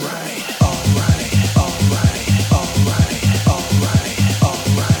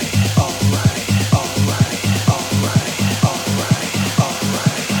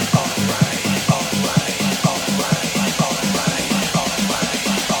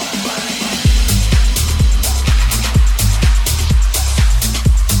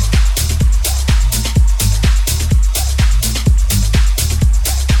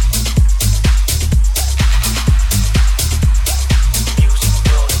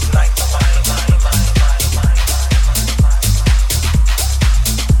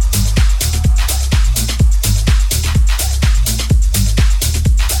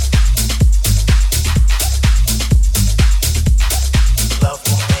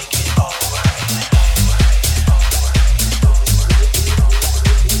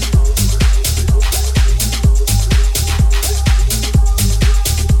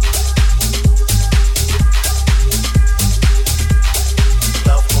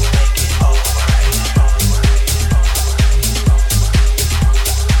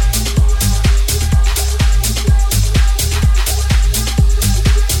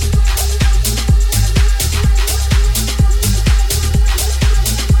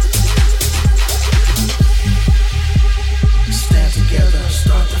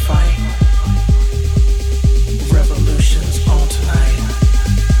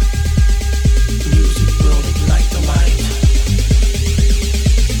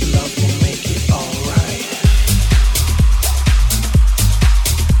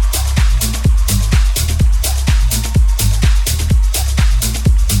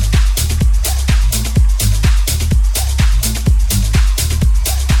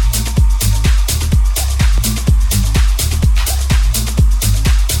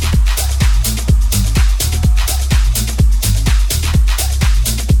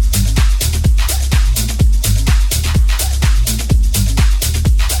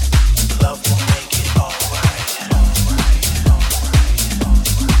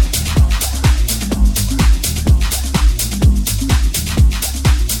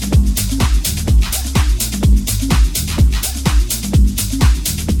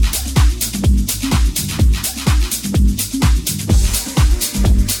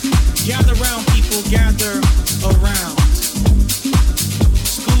 gather around.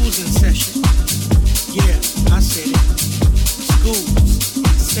 School's in session. Yeah, I said it. School's in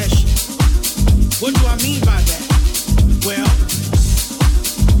session. What do I mean by that? Well,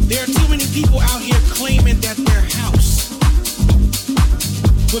 there are too many people out here claiming that they're house.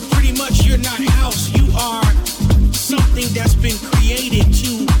 But pretty much you're not house. You are something that's been created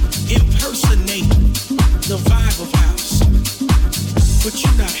to impersonate the vibe of house. But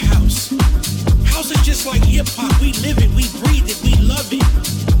you're not house. House is just like hip hop. We live it, we breathe it, we love it.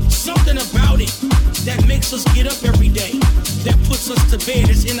 Something about it that makes us get up every day, that puts us to bed.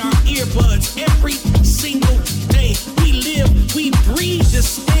 It's in our earbuds every single day. We live, we breathe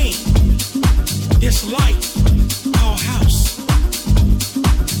this thing, this life called house.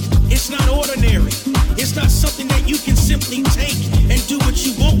 It's not ordinary. It's not something that you can simply take and do what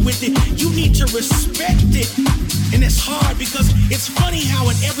you want with it. You need to respect it. And it's hard because it's funny how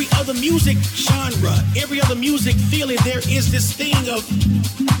in every other music genre, every other music feeling, there is this thing of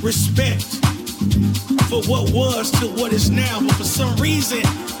respect for what was to what is now. But for some reason,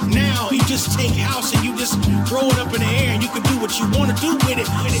 now you just take house and you just throw it up in the air and you can do what you want to do with it.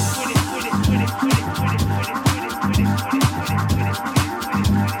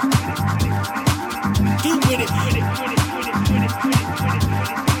 Do with it.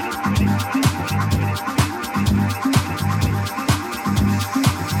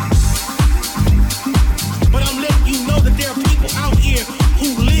 But I'm letting you know that there are people out here who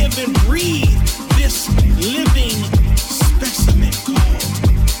live and breathe this living specimen called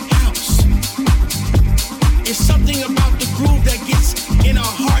house. It's something about the groove that gets in our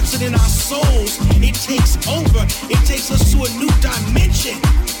hearts and in our souls. It takes over. It takes us to a new dimension.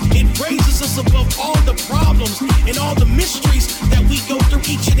 It raises us above all the problems and all the mysteries that we go through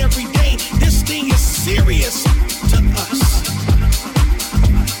each and every day. This thing is serious to us.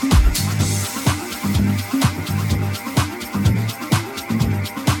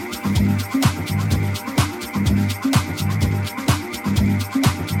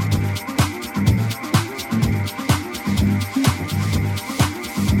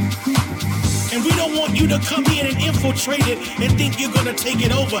 And we don't want you to come in and infiltrate it and think you're gonna take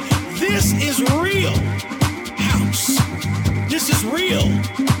it over. This is real house. This is real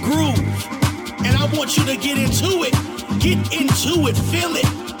groove. And I want you to get into it. Get into it. Feel it.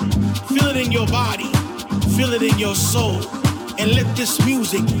 Feel it in your body. Feel it in your soul. And let this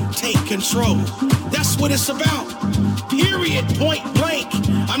music take control. That's what it's about. Period. Point blank.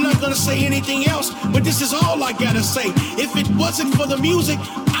 I'm not gonna say anything else, but this is all I gotta say. If it wasn't for the music,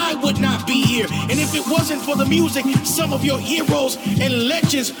 I would not be here. And if it wasn't for the music, some of your heroes and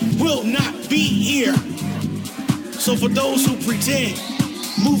legends will not be here. So for those who pretend,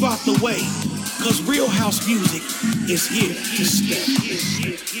 move out the way, because real house music is here to stay.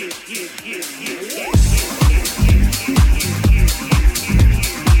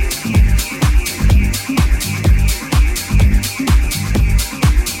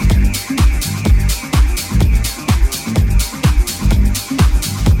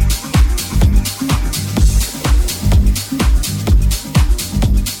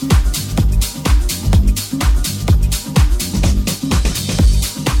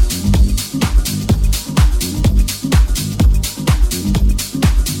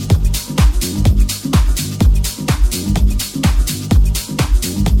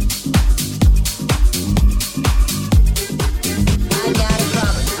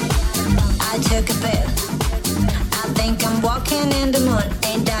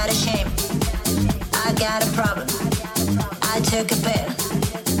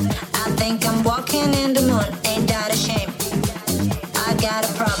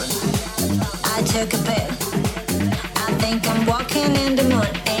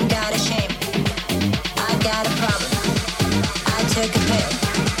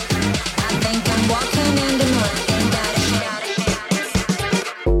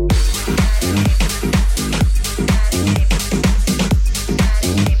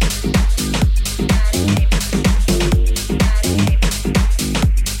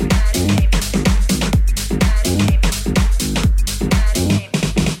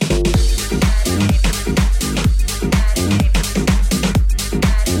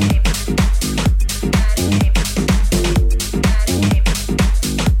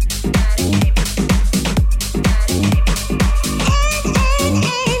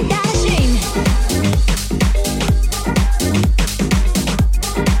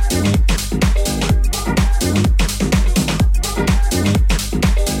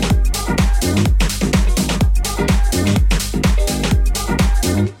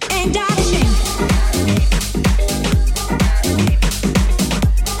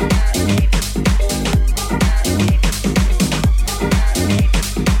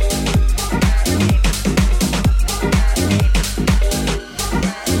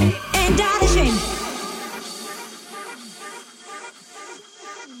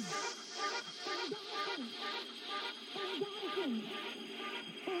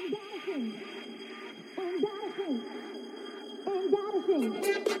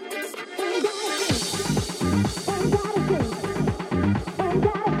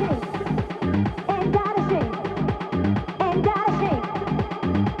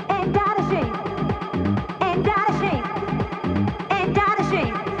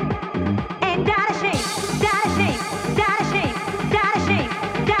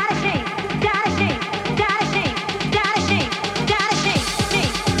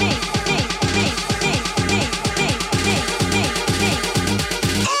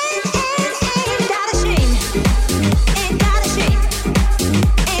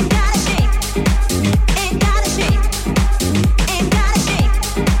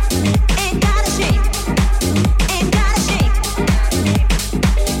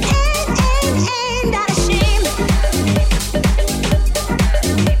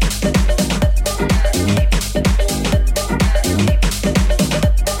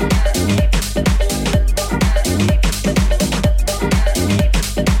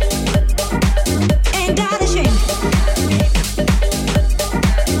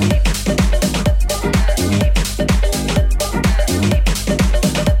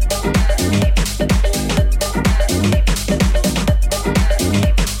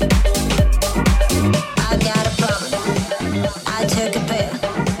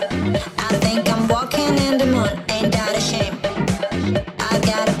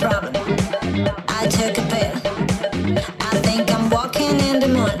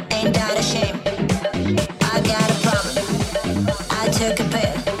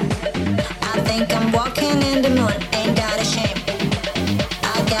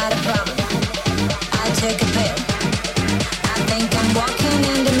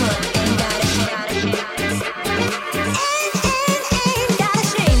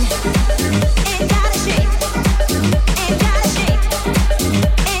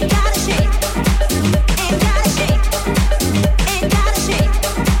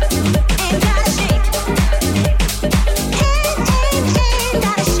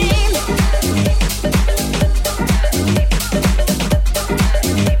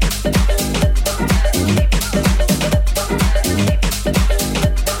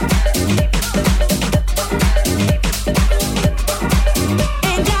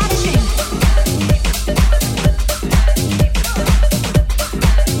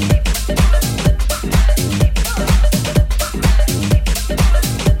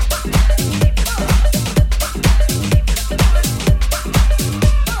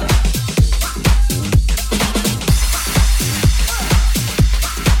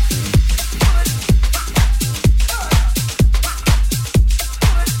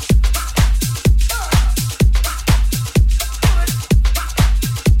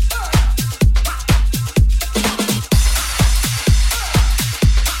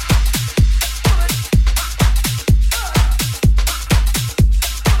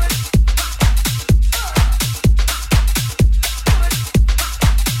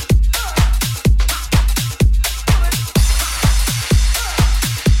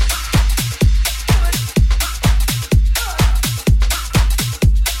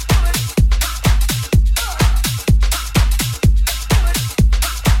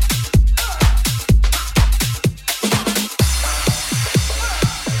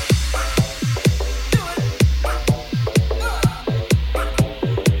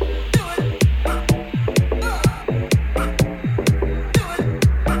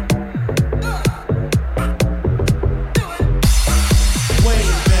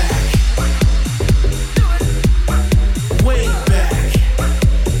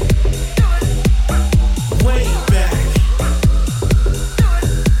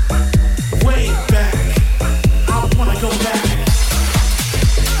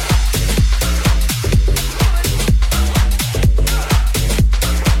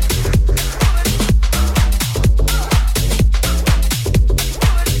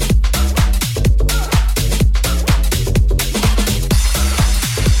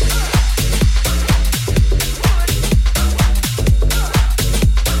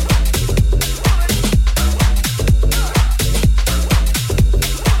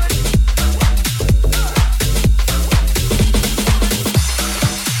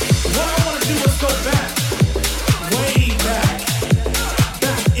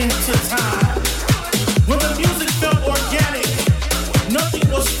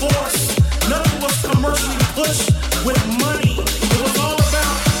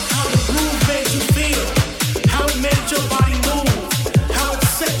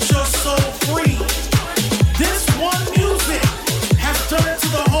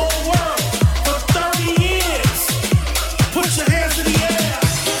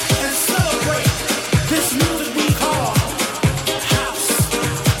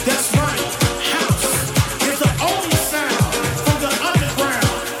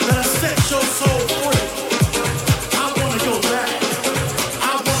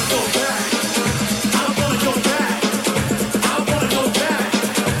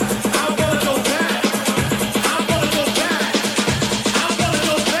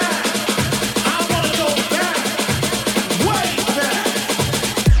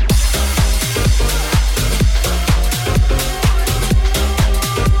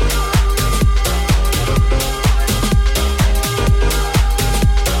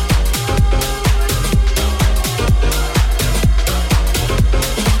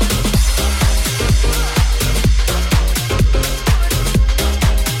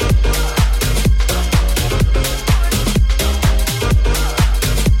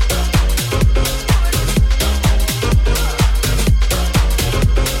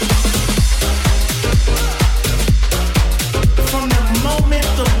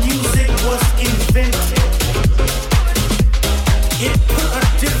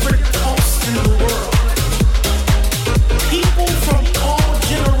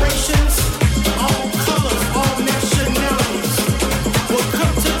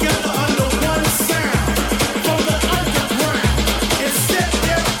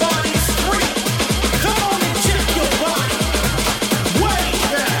 Your body.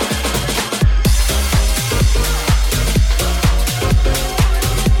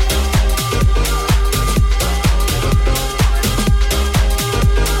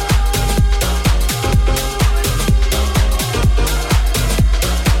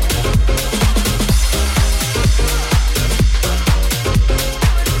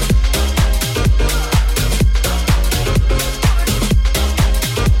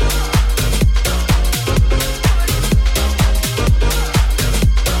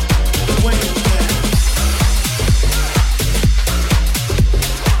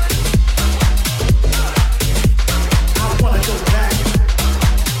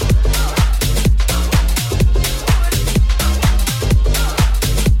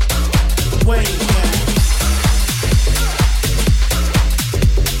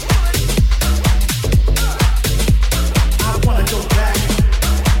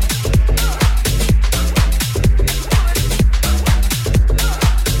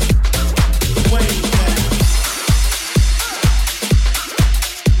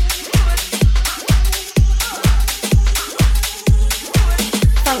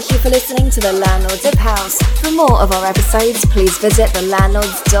 for listening to the Landlords of House. For more of our episodes, please visit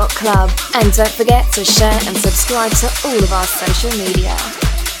thelandlords.club. And don't forget to share and subscribe to all of our social media.